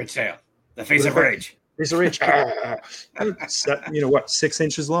 Rage tail, the face of rage. Face of rage. You know what? 6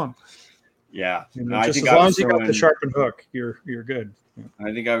 inches long. Yeah, You know, I just think as I long was as you got the throwing- sharpened hook, you're good.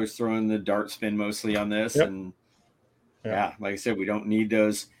 I think I was throwing the dart spin mostly on this, Yep. and Yeah. like I said, we don't need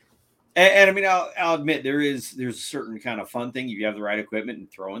those. And I mean, I'll admit there's a certain kind of fun thing if you have the right equipment and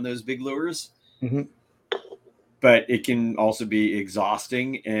throwing those big lures. Mhm. But it can also be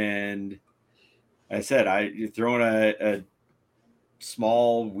exhausting. And like I said, you're throwing a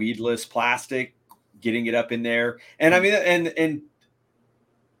small weedless plastic, getting it up in there, and I mean, and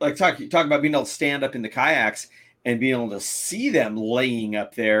like talk about being able to stand up in the kayaks and being able to see them laying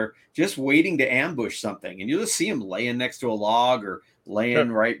up there, just waiting to ambush something, and you'll just see them laying next to a log or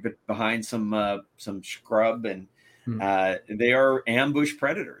laying right behind some scrub, and they are ambush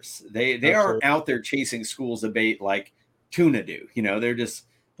predators. They aren't out there chasing schools of bait like tuna do. You know, they're just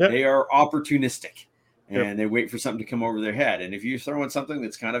they are opportunistic, and they wait for something to come over their head. And if you're throwing something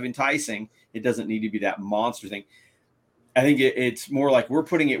that's kind of enticing, it doesn't need to be that monster thing. I think it's more like we're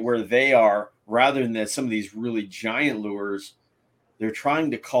putting it where they are rather than some of these really giant lures. They're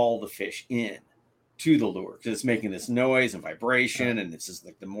trying to call the fish in to the lure because it's making this noise and vibration, and it's just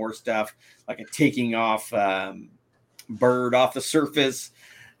like the more stuff, like a taking off bird off the surface.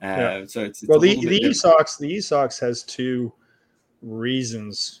 So it's well, a the Esox has two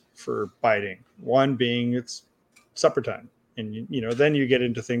reasons for biting. One being it's supper time, and you know then you get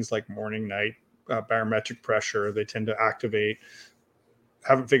into things like morning, night, barometric pressure. They tend to activate.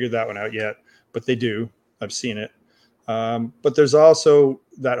 Haven't figured that one out yet, but they do. I've seen it. But there's also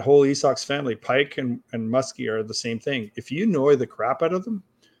that whole Esox family. Pike and muskie are the same thing. If you annoy the crap out of them,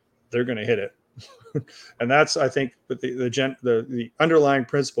 they're going to hit it. And that's, I think, the underlying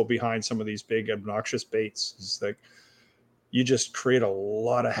principle behind some of these big obnoxious baits is that you just create a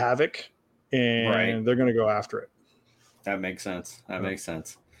lot of havoc, and they're going to go after it. That makes sense. Makes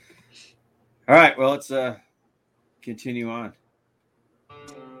sense. All right. Well, let's continue on.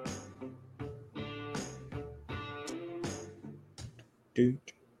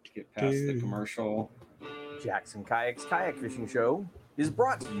 Get past the commercial. Jackson Kayaks Kayak Fishing Show is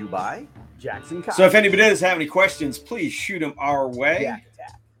brought to you by Jackson Kayaks. So if anybody does have any questions, please shoot them our way. Jack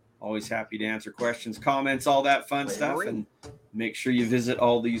Attack. Always happy to answer questions, comments, all that fun stuff. And make sure you visit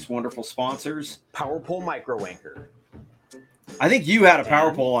all these wonderful sponsors. Power Pole Micro Anchor. I think you had a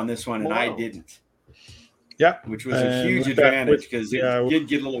power pole on this one, and I didn't. Yeah. Which was a huge advantage because it did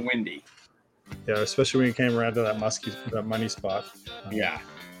get a little windy. Yeah, especially when you came around to that money spot. Yeah.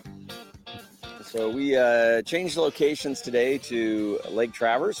 So we changed locations today to Lake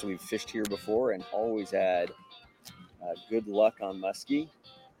Traverse. We've fished here before and always had good luck on muskie.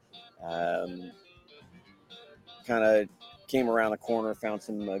 Kind of came around the corner, found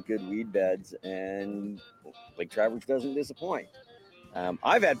some good weed beds, and Lake Traverse doesn't disappoint.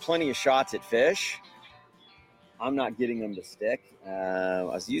 I've had plenty of shots at fish. I'm not getting them to stick. I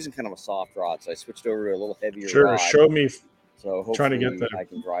was using kind of a soft rod, so I switched over to a little heavier rod. Show me. So hopefully trying to get I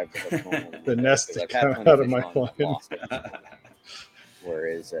can drive the hook home. the nest to come out of my line.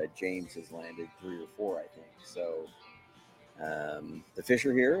 Whereas James has landed 3 or 4, I think. So the fish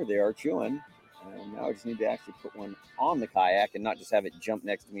are here. They are chewing. Now I just need to actually put one on the kayak and not just have it jump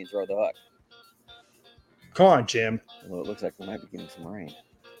next to me and throw the hook. Come on, Jim. Well, it looks like we might be getting some rain.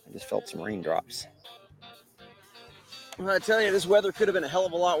 I just felt some raindrops. Well, I tell you, this weather could have been a hell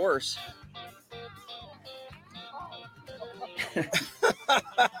of a lot worse.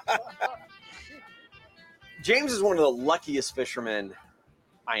 James is one of the luckiest fishermen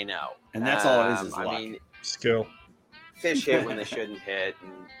I know. And that's all it is luck. I mean, skill. Fish hit when they shouldn't hit,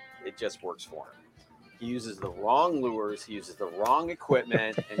 and it just works for him. He uses the wrong lures, he uses the wrong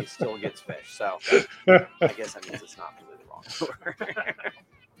equipment, and he still gets fish. So I guess that means it's not really the wrong lure.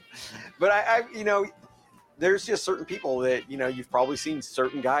 But I there's just certain people that, you've probably seen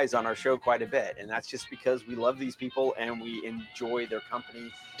certain guys on our show quite a bit. And that's just because we love these people and we enjoy their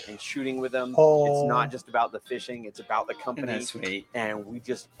company and shooting with them. Oh. It's not just about the fishing. It's about the company. And that's sweet. And we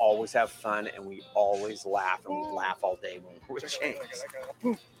just always have fun and we always laugh, and we laugh all day when we're with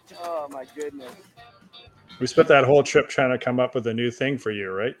James. oh my goodness. We spent that whole trip trying to come up with a new thing for you,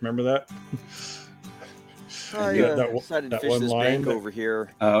 right? Remember that? I decided to that fish one this line bank over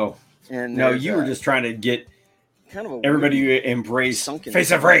here. Oh. And No, you were just trying to get kind of everybody to embrace sunken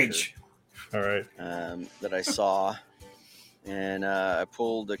face of rage. All right. That I saw, and I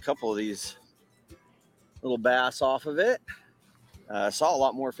pulled a couple of these little bass off of it. Saw a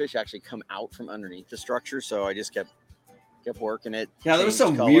lot more fish actually come out from underneath the structure, so I just kept working it. Yeah, there was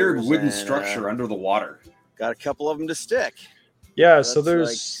changed some weird colors, wooden and, structure under the water. got a couple of them to stick. Yeah, so That's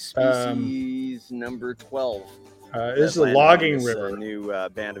there's like species number 12. this is a Landed on logging this, river. new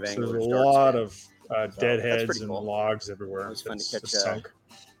band of So anglers. there's a darts lot band. of that's deadheads pretty and cool. logs everywhere. It was fun to It's catch just sunk.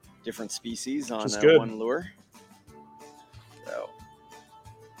 different species on Which is good. one lure. So.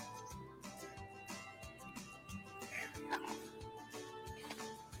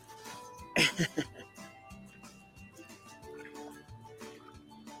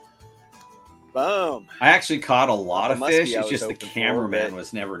 Boom. I actually caught a lot The of muskie fish. I It's was just the hoping for, cameraman but-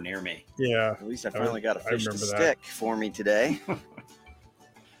 was never near me. Yeah. At least I finally got a fish to remember that. stick for me today.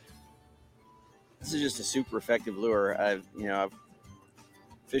 This is just a super effective lure. I've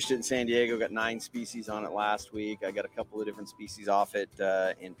fished it in San Diego, got 9 species on it last week. I got a couple of different species off it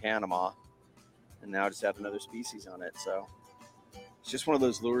in Panama, and now I just have another species on it. So it's just one of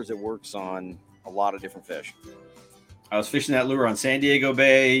those lures that works on a lot of different fish. I was fishing that lure on San Diego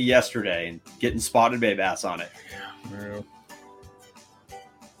Bay yesterday and getting spotted bay bass on it. Yeah.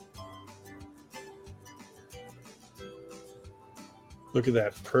 Look at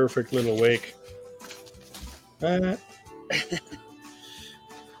that perfect little wake.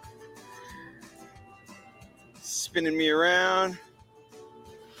 Spinning me around.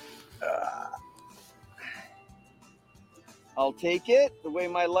 I'll take it. The way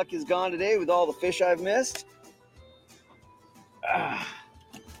my luck has gone today with all the fish I've missed.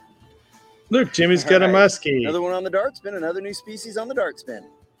 Look, Jimmy's got a All right. muskie. Another one on the dart spin, another new species on the dart spin.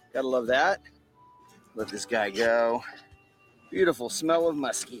 Gotta love that. Let this guy go. Beautiful smell of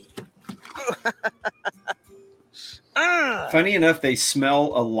muskie. Funny enough, they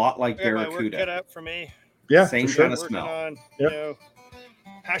smell a lot like I got my work cut barracuda. out for me. Yeah, Same for sure. kind of Working smell. on, Yep.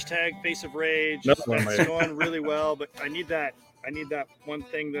 hashtag Face of Rage. Another one of It's my- going really well, but I need that one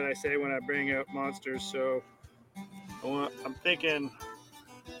thing that I say when I bring out monsters. So I'm thinking,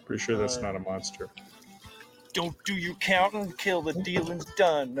 Pretty sure that's not a monster. don't do your counting, kill the dealing's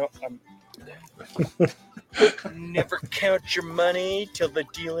done. No, never count your money till the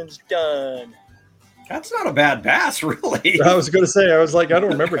dealing's done. That's not a bad bass, really. I was going to say, I was like, I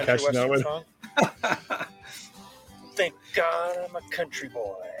don't remember Country catching that western one. song? Thank God I'm a country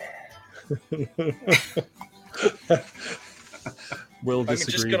boy. Will I'm just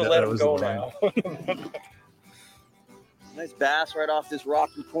disagree gonna that let that him was go the line. now. Nice bass right off this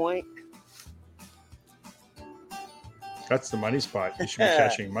rocky point. That's the money spot. You should be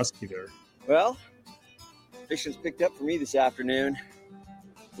catching muskie there. Well, fishing's picked up for me this afternoon.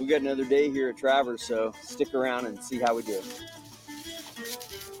 We got another day here at Travers, so stick around and see how we do.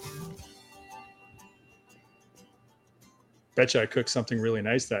 Betcha I cooked something really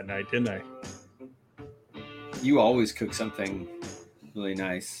nice that night, didn't I? You always cook something really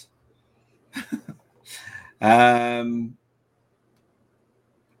nice.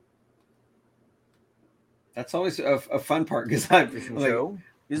 That's always a fun part because Fishing like, show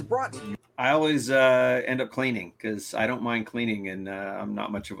is brought to you. I always end up cleaning because I don't mind cleaning and I'm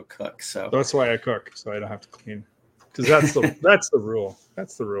not much of a cook. So That's why I cook, so I don't have to clean. Because that's the that's the rule.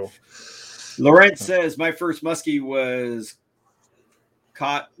 That's the rule. Laurent says my first muskie was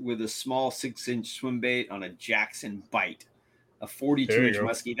caught with a small 6-inch swim bait on a Jackson bite, a There you 42-inch go.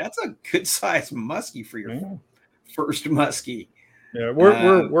 muskie. That's a good sized muskie for your Yeah. first muskie. Yeah,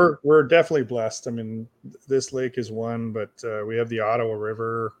 Um, we're definitely blessed. I mean, this lake is one, but we have the Ottawa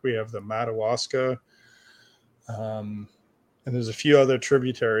River, we have the Madawaska, and there's a few other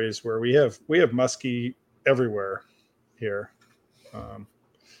tributaries where we have muskie everywhere here.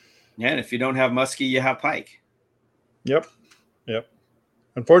 Yeah, and if you don't have muskie, you have pike. Yep.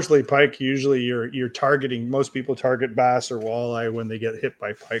 Unfortunately, pike usually you're targeting. Most people target bass or walleye when they get hit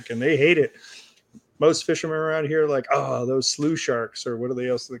by pike, and they hate it. Most fishermen around here are like, oh, those slough sharks, or what are they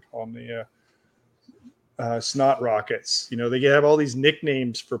else they call them? The snot rockets. You know, they have all these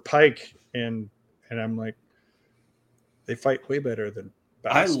nicknames for pike, and I'm like, they fight way better than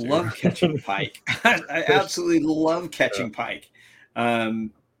I bass do. love catching pike. I absolutely love catching pike.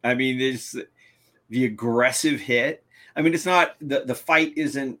 I mean, there's the aggressive hit. I mean, it's not the fight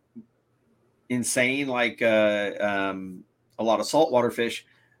isn't insane like a lot of saltwater fish,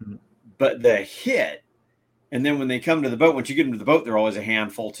 Mhm. but the hit, and then when they come to the boat, once you get them to the boat, they're always a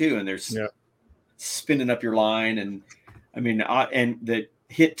handful too, and there's spinning up your line, and I mean, and the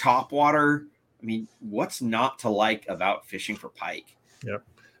hit top water. I mean, what's not to like about fishing for pike? Yep.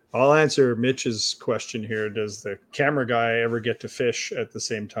 I'll answer Mitch's question here. Does the camera guy ever get to fish at the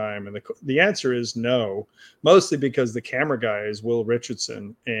same time? And the answer is no, mostly because the camera guy is Will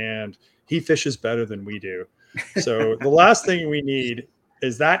Richardson and he fishes better than we do. So the last thing we need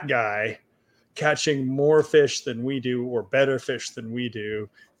is that guy catching more fish than we do or better fish than we do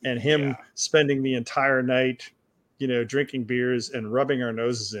and him spending the entire night, drinking beers and rubbing our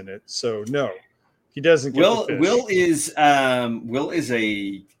noses in it. So no, he doesn't get the fish. Will is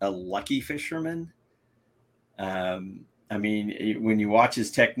a lucky fisherman. I mean, when you watch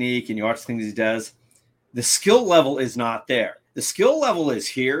his technique and you watch things he does, the skill level is not there. The skill level is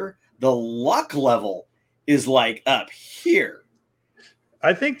here. The luck level is like up here.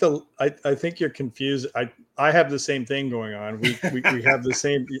 I think I think you're confused. I have the same thing going on. We have the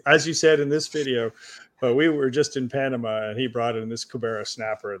same, as you said in this video, but we were just in Panama and he brought in this Cabera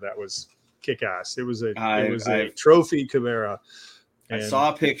snapper that was kick ass. It was a trophy Cabera. I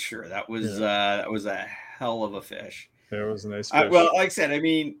saw a picture. That was a hell of a fish. It was a nice fish. Well, like I said, I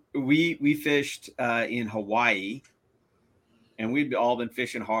mean, we fished in Hawaii, and we'd all been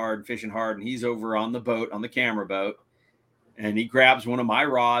fishing hard, and he's over on the boat, on the camera boat, and he grabs one of my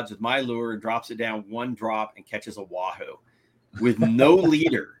rods with my lure and drops it down one drop and catches a wahoo with no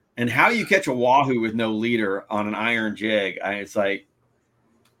leader. And how you catch a wahoo with no leader on an iron jig, it's like,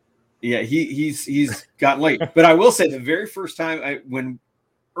 yeah, he's gotten late. But I will say the very first time when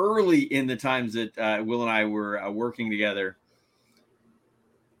early in the times that Will and I were working together,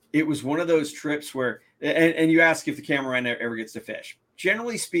 it was one of those trips where, and you ask if the cameraman ever gets to fish.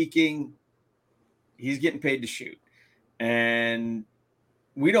 Generally speaking, he's getting paid to shoot, and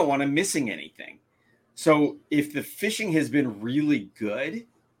we don't want him missing anything. So if the fishing has been really good,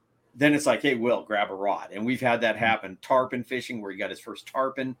 then it's like, hey, Will, grab a rod. And we've had that happen. Tarpon fishing, where he got his first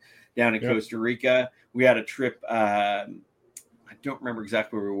tarpon down in Costa Rica. We had a trip, I don't remember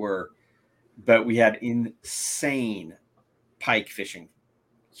exactly where we were, but we had insane pike fishing,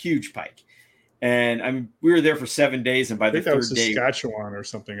 huge pike. And I mean, we were there for 7 days, and by the third day, Saskatchewan or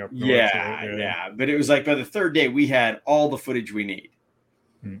something up north. Yeah. But it was like by the third day, we had all the footage we need.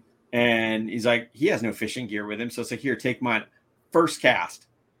 And he's like, he has no fishing gear with him, so it's like, here, take mine. First cast,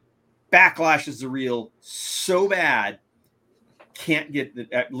 backlashes the reel so bad, can't get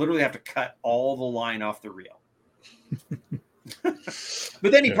literally have to cut all the line off the reel.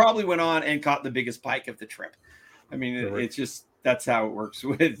 But then he probably went on and caught the biggest pike of the trip. I mean, it's just, that's how it works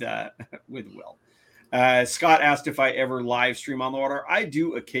with Will. Scott asked if I ever live stream on the water. I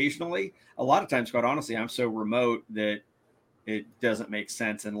do occasionally. A lot of times, Scott, honestly, I'm so remote that it doesn't make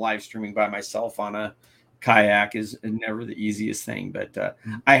sense. And live streaming by myself on a kayak is never the easiest thing. But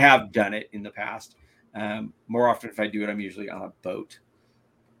I have done it in the past. More often, if I do it, I'm usually on a boat.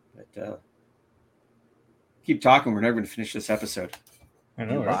 But keep talking. We're never going to finish this episode. I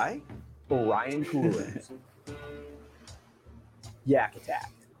know, right? Orion Coolers. Yak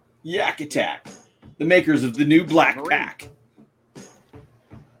Attack. Yak Attack. The makers of the new Black Pack.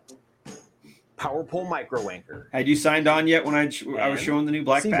 Power Pole Micro Anchor. Had you signed on yet when I was showing the new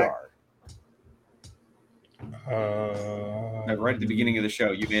Black Pack? Right at the beginning of the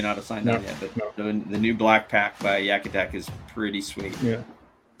show. You may not have signed on yet, but the new Black Pack by Yak Attack is pretty sweet. Yeah.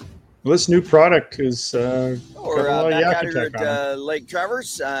 Well, this new product is back out here at Lake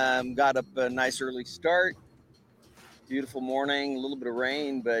Traverse. Got up a nice early start. Beautiful morning, a little bit of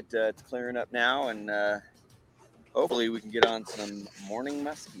rain, but it's clearing up now, and hopefully we can get on some morning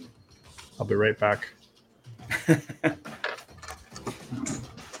muskie. I'll be right back.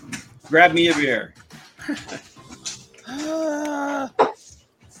 Grab me a beer.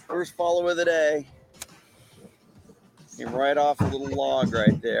 First follow of the day. Came right off a little log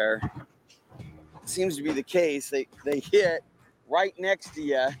right there. Seems to be the case. They hit right next to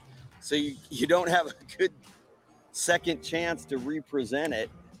you, so you don't have a good second chance to represent it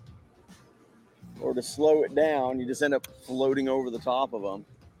or to slow it down. You just end up floating over the top of them.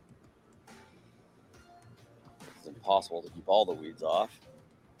 It's impossible to keep all the weeds off.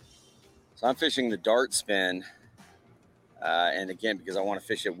 So I'm fishing the dart spin, and again, because I want to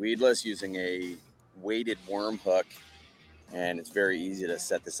fish it weedless, using a weighted worm hook, and it's very easy to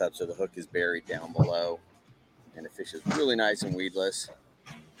set this up so the hook is buried down below, and the fish is really nice and weedless.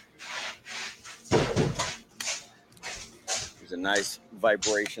 There's a nice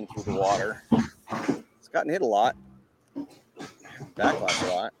vibration through the water. It's gotten hit a lot, backlash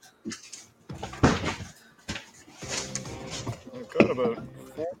a lot. I've got about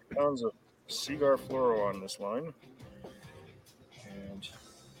 4 pounds of Seaguar fluoro on this line, and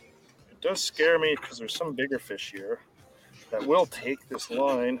it does scare me because there's some bigger fish here that will take this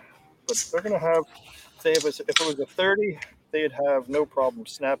line, but they're going to have, say if it was a 30, they'd have no problem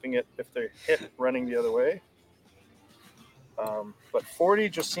snapping it if they hit running the other way. But 40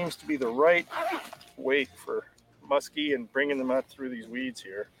 just seems to be the right weight for muskie and bringing them out through these weeds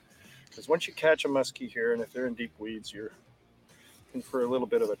here. Because once you catch a muskie here, and if they're in deep weeds, you're in for a little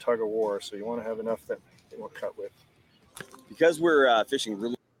bit of a tug of war. So you want to have enough that they won't cut with. Because we're fishing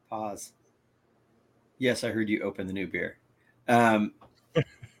really Pause. Yes, I heard you open the new beer. Do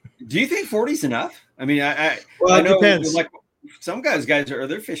you think 40's enough? I mean, Well, I it know depends. like some guys are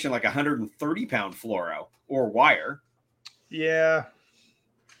they're fishing like 130-pound fluoro or wire. Yeah.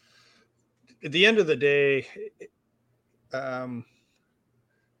 At the end of the day,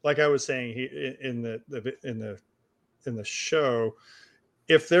 like I was saying in the show,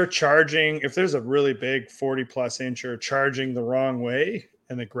 if there's a really big 40 plus incher charging the wrong way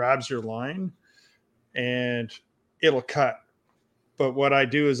and it grabs your line, and it'll cut. But what I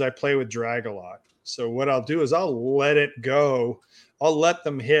do is I play with drag a lot. So what I'll do is I'll let it go. I'll let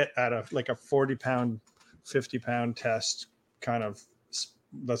them hit at a 40-pound, 50-pound test kind of.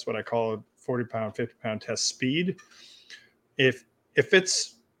 That's what I call it, 40-pound, 50-pound test speed. If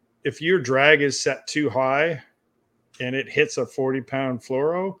your drag is set too high and it hits a 40-pound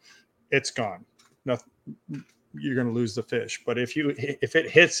fluoro, it's gone. Nothing, you're going to lose the fish. But if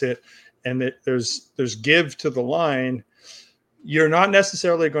it hits it and there's give to the line, you're not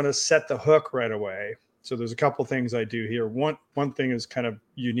necessarily going to set the hook right away. So there's a couple things I do here. One thing is kind of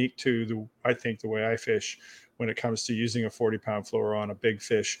unique to the way I fish when it comes to using a 40-pound fluoro on a big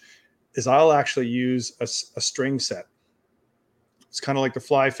fish is I'll actually use a string set. It's kind of like the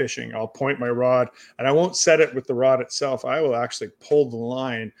fly fishing. I'll point my rod and I won't set it with the rod itself. I will actually pull the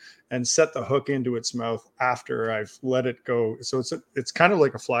line and set the hook into its mouth after I've let it go. So it's kind of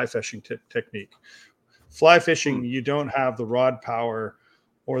like a fly fishing technique. Fly fishing, you don't have the rod power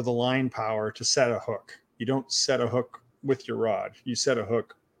or the line power to set a hook. You don't set a hook with your rod. You set a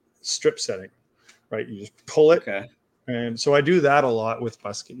hook strip setting, right? You just pull it. Okay. And so I do that a lot with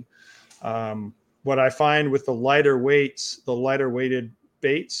muskie. What I find with the lighter weighted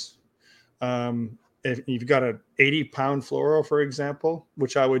baits, if you've got an 80-pound fluoro, for example,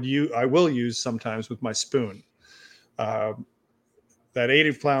 which I will use sometimes with my spoon. That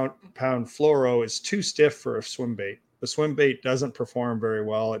 80-pound fluoro is too stiff for a swim bait. The swim bait doesn't perform very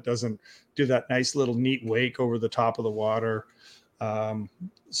well. It doesn't do that nice little neat wake over the top of the water.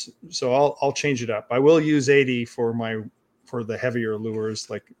 So I'll change it up. I will use 80 for the heavier lures.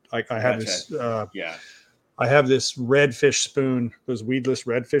 Like I have this. I have this redfish spoon. Those weedless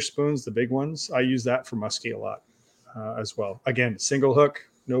redfish spoons, the big ones. I use that for muskie a lot as well. Again, single hook,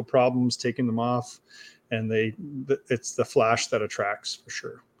 no problems taking them off. And it's the flash that attracts for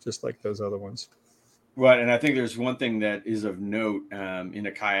sure, just like those other ones. Right, and I think there's one thing that is of note in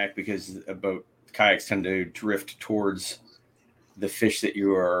a kayak, because kayaks tend to drift towards the fish that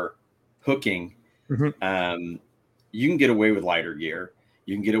you are hooking. Mm-hmm. You can get away with lighter gear.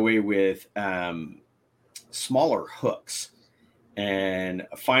 You can get away with smaller hooks and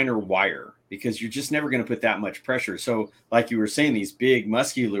a finer wire, because you're just never going to put that much pressure. So like you were saying, these big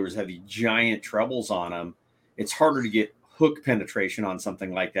musky lures have these giant trebles on them. It's harder to get hook penetration on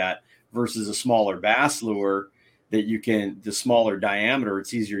something like that versus a smaller bass lure that the smaller diameter,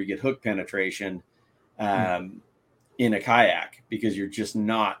 it's easier to get hook penetration in a kayak because you're just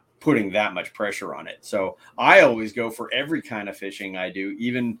not putting that much pressure on it. So I always go for every kind of fishing I do,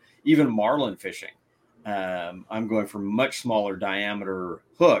 even marlin fishing. I'm going for much smaller diameter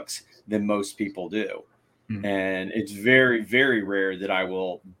hooks than most people do. And it's very, very rare that I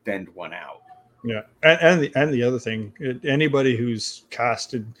will bend one out. Yeah. And the other thing, anybody who's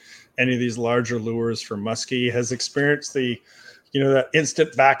casted any of these larger lures for muskie has experienced that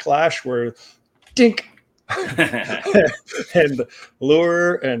instant backlash where dink and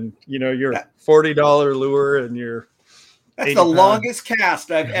lure and your $40 lure and your that's the longest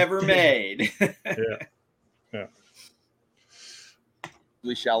cast I've ever made. Yeah.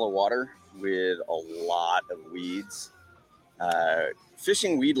 Really shallow water with a lot of weeds.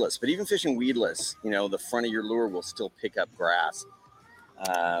 Fishing weedless, but even fishing weedless, the front of your lure will still pick up grass.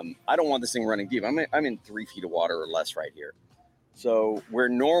 I don't want this thing running deep. I'm in 3 feet of water or less right here. So where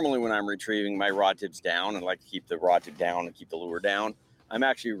normally when I'm retrieving, my rod tip's down, and I like to keep the rod tip down and keep the lure down, I'm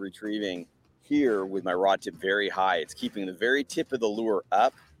actually retrieving here with my rod tip very high. It's keeping the very tip of the lure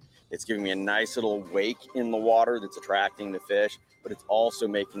up. It's giving me a nice little wake in the water that's attracting the fish, but it's also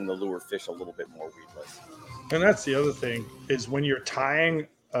making the lure fish a little bit more weedless. And that's the other thing is when you're tying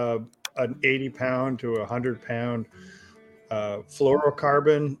an 80-pound to 100-pound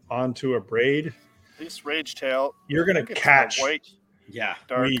fluorocarbon onto a braid, this rage tail, you're going to catch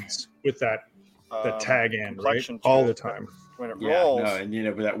weeds with that tag end, right? All the time. When it rolls, and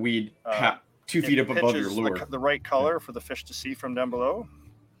with that weed 2 feet up above your lure. The right color for the fish to see from down below.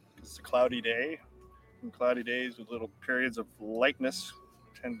 It's a cloudy day. And cloudy days with little periods of lightness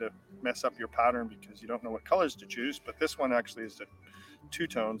tend to mess up your pattern because you don't know what colors to choose. But this one actually is a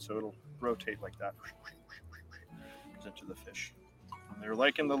two-tone, so it'll rotate like that into the fish. They're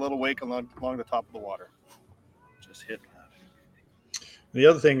liking the little wake along the top of the water. Just hit that. The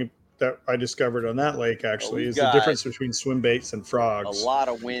other thing that I discovered on that lake actually is the difference between swim baits and frogs. A lot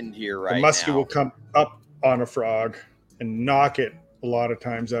of wind here right now. The muskie will come up on a frog and knock it a lot of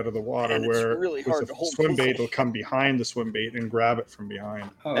times out of the water, and where it's really hard to hold swim bait will come behind the swim bait and grab it from behind.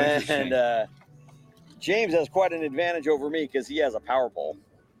 Oh, and James has quite an advantage over me because he has a power pole,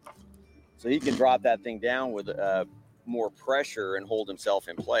 so he can drop that thing down with more pressure and hold himself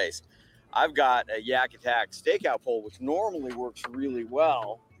in place. I've got a Yak Attack stakeout pole, which normally works really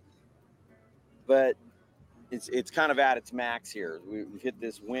well, but it's kind of at its max here. We've hit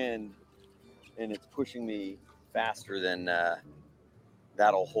this wind, and it's pushing me faster than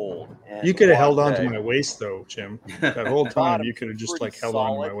that'll hold. And you could have held on to my waist though, Jim. That whole time you could have just pretty held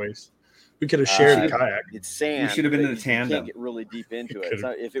on to my waist. We could have shared a kayak. It's sand. We should have been in a You tandem. can't get really deep into it. So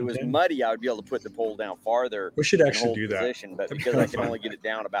if it was muddy, I would be able to put the pole down farther. We should actually do that. Position, but That'd be because I kinda can fun. only get it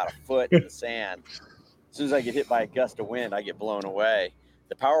down about a foot in the sand, as soon as I get hit by a gust of wind, I get blown away.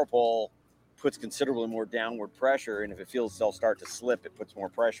 The power pole puts considerably more downward pressure, and if it feels itself start to slip, it puts more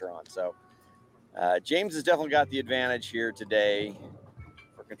pressure on. So James has definitely got the advantage here today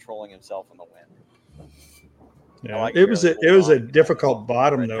for controlling himself in the wind. Yeah, like it was your a difficult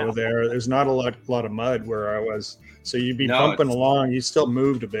bottom right though. now. There's not a lot of mud where I was, so you'd be No, pumping it's- along. You still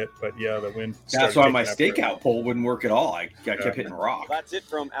moved a bit, but yeah, the wind. That's started why my kicking after it. stakeout pole wouldn't work at all. I kept hitting rock. That's it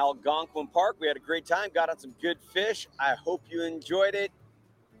from Algonquin Park. We had a great time, got on some good fish. I hope you enjoyed it.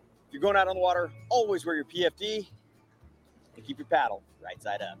 If you're going out on the water, always wear your PFD and keep your paddle right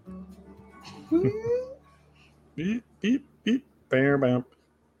side up. Beep beep beep. Bam bam.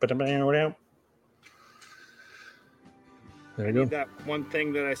 Ba-da-bam-bam. There you go. That one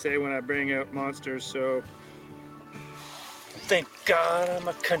thing that I say when I bring out monsters. So thank God I'm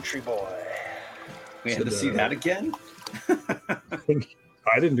a country boy. We had to see that again.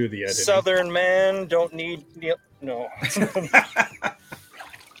 I didn't do the editing. Southern man don't need no.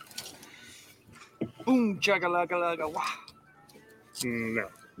 Boom chugga-lugga-lugga. Wah. No.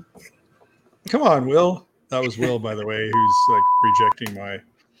 Come on, Will. That was Will, by the way, who's like rejecting my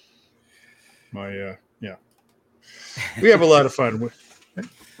yeah. We have a lot of fun.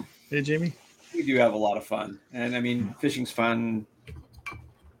 Hey, Jamie. We do have a lot of fun, and I mean, fishing's fun,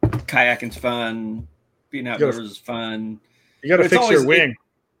 kayaking's fun, being outdoors is fun. You got to But it's fix your always- wing.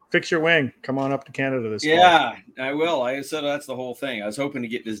 Fix your wing. Come on up to Canada this fall. Yeah, I will. Like I said, that's the whole thing. I was hoping to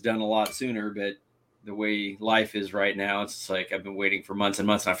get this done a lot sooner, but the way life is right now, it's like I've been waiting for months and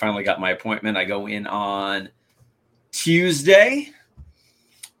months, and I finally got my appointment. I go in on Tuesday.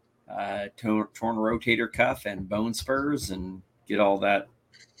 Torn rotator cuff and bone spurs, and get all that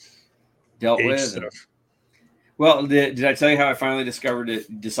dealt Age with. stuff. Well, did I tell you how I finally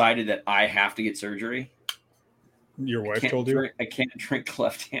decided that I have to get surgery? Your wife told you? I can't drink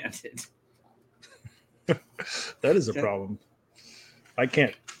left-handed. That is a problem. I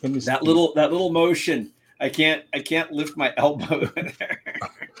can't. Let me see. That little motion. I can't lift my elbow there.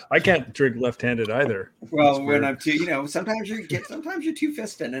 I can't drink left-handed either. Well, That's when weird. I'm too, sometimes you're two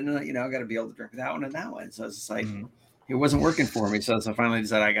fisting, and I got to be able to drink that one and that one. So it's just like it wasn't working for me. So I finally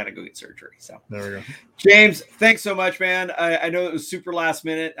decided I got to go get surgery. So There we go. James, thanks so much, man. I know it was super last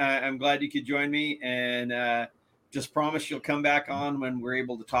minute. I'm glad you could join me, and just promise you'll come back on when we're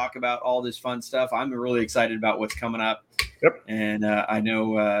able to talk about all this fun stuff. I'm really excited about what's coming up. Yep. And I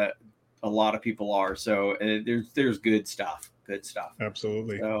know a lot of people are. So there's good stuff. Good stuff.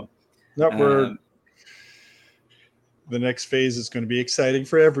 Absolutely. So The next phase is going to be exciting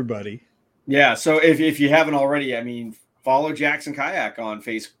for everybody. yeah. So if you haven't already, I mean, follow Jackson Kayak on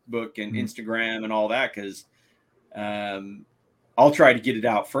Facebook and Instagram and all that, because I'll try to get it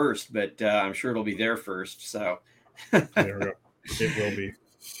out first, but I'm sure it'll be there first. So There we go. It will be.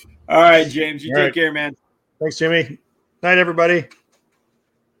 all right, James, you All take right. care, man. Thanks, Jimmy. Night, everybody.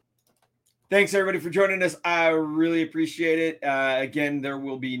 Thanks everybody for joining us. I really appreciate it. Again, there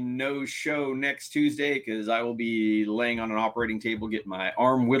will be no show next Tuesday because I will be laying on an operating table, getting my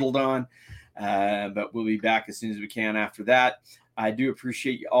arm whittled on. But we'll be back as soon as we can after that. I do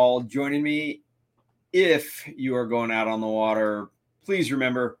appreciate you all joining me. If you are going out on the water, please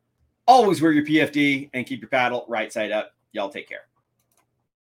remember, always wear your PFD and keep your paddle right side up. Y'all take care.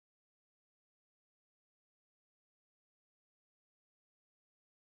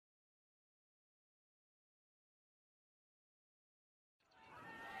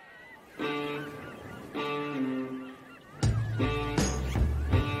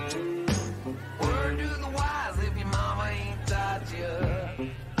 Word to the wise, if your mama ain't taught you,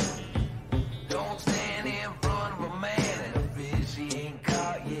 don't stand in front of a man and a fish he ain't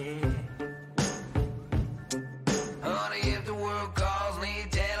caught yet. Honey, if the world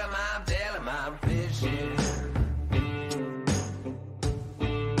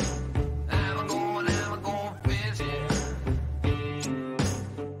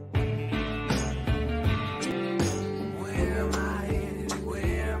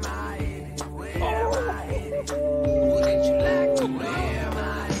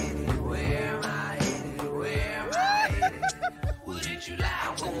treat you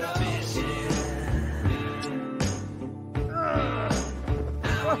like going fishing.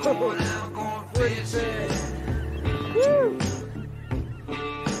 I'm going fishing. Woo!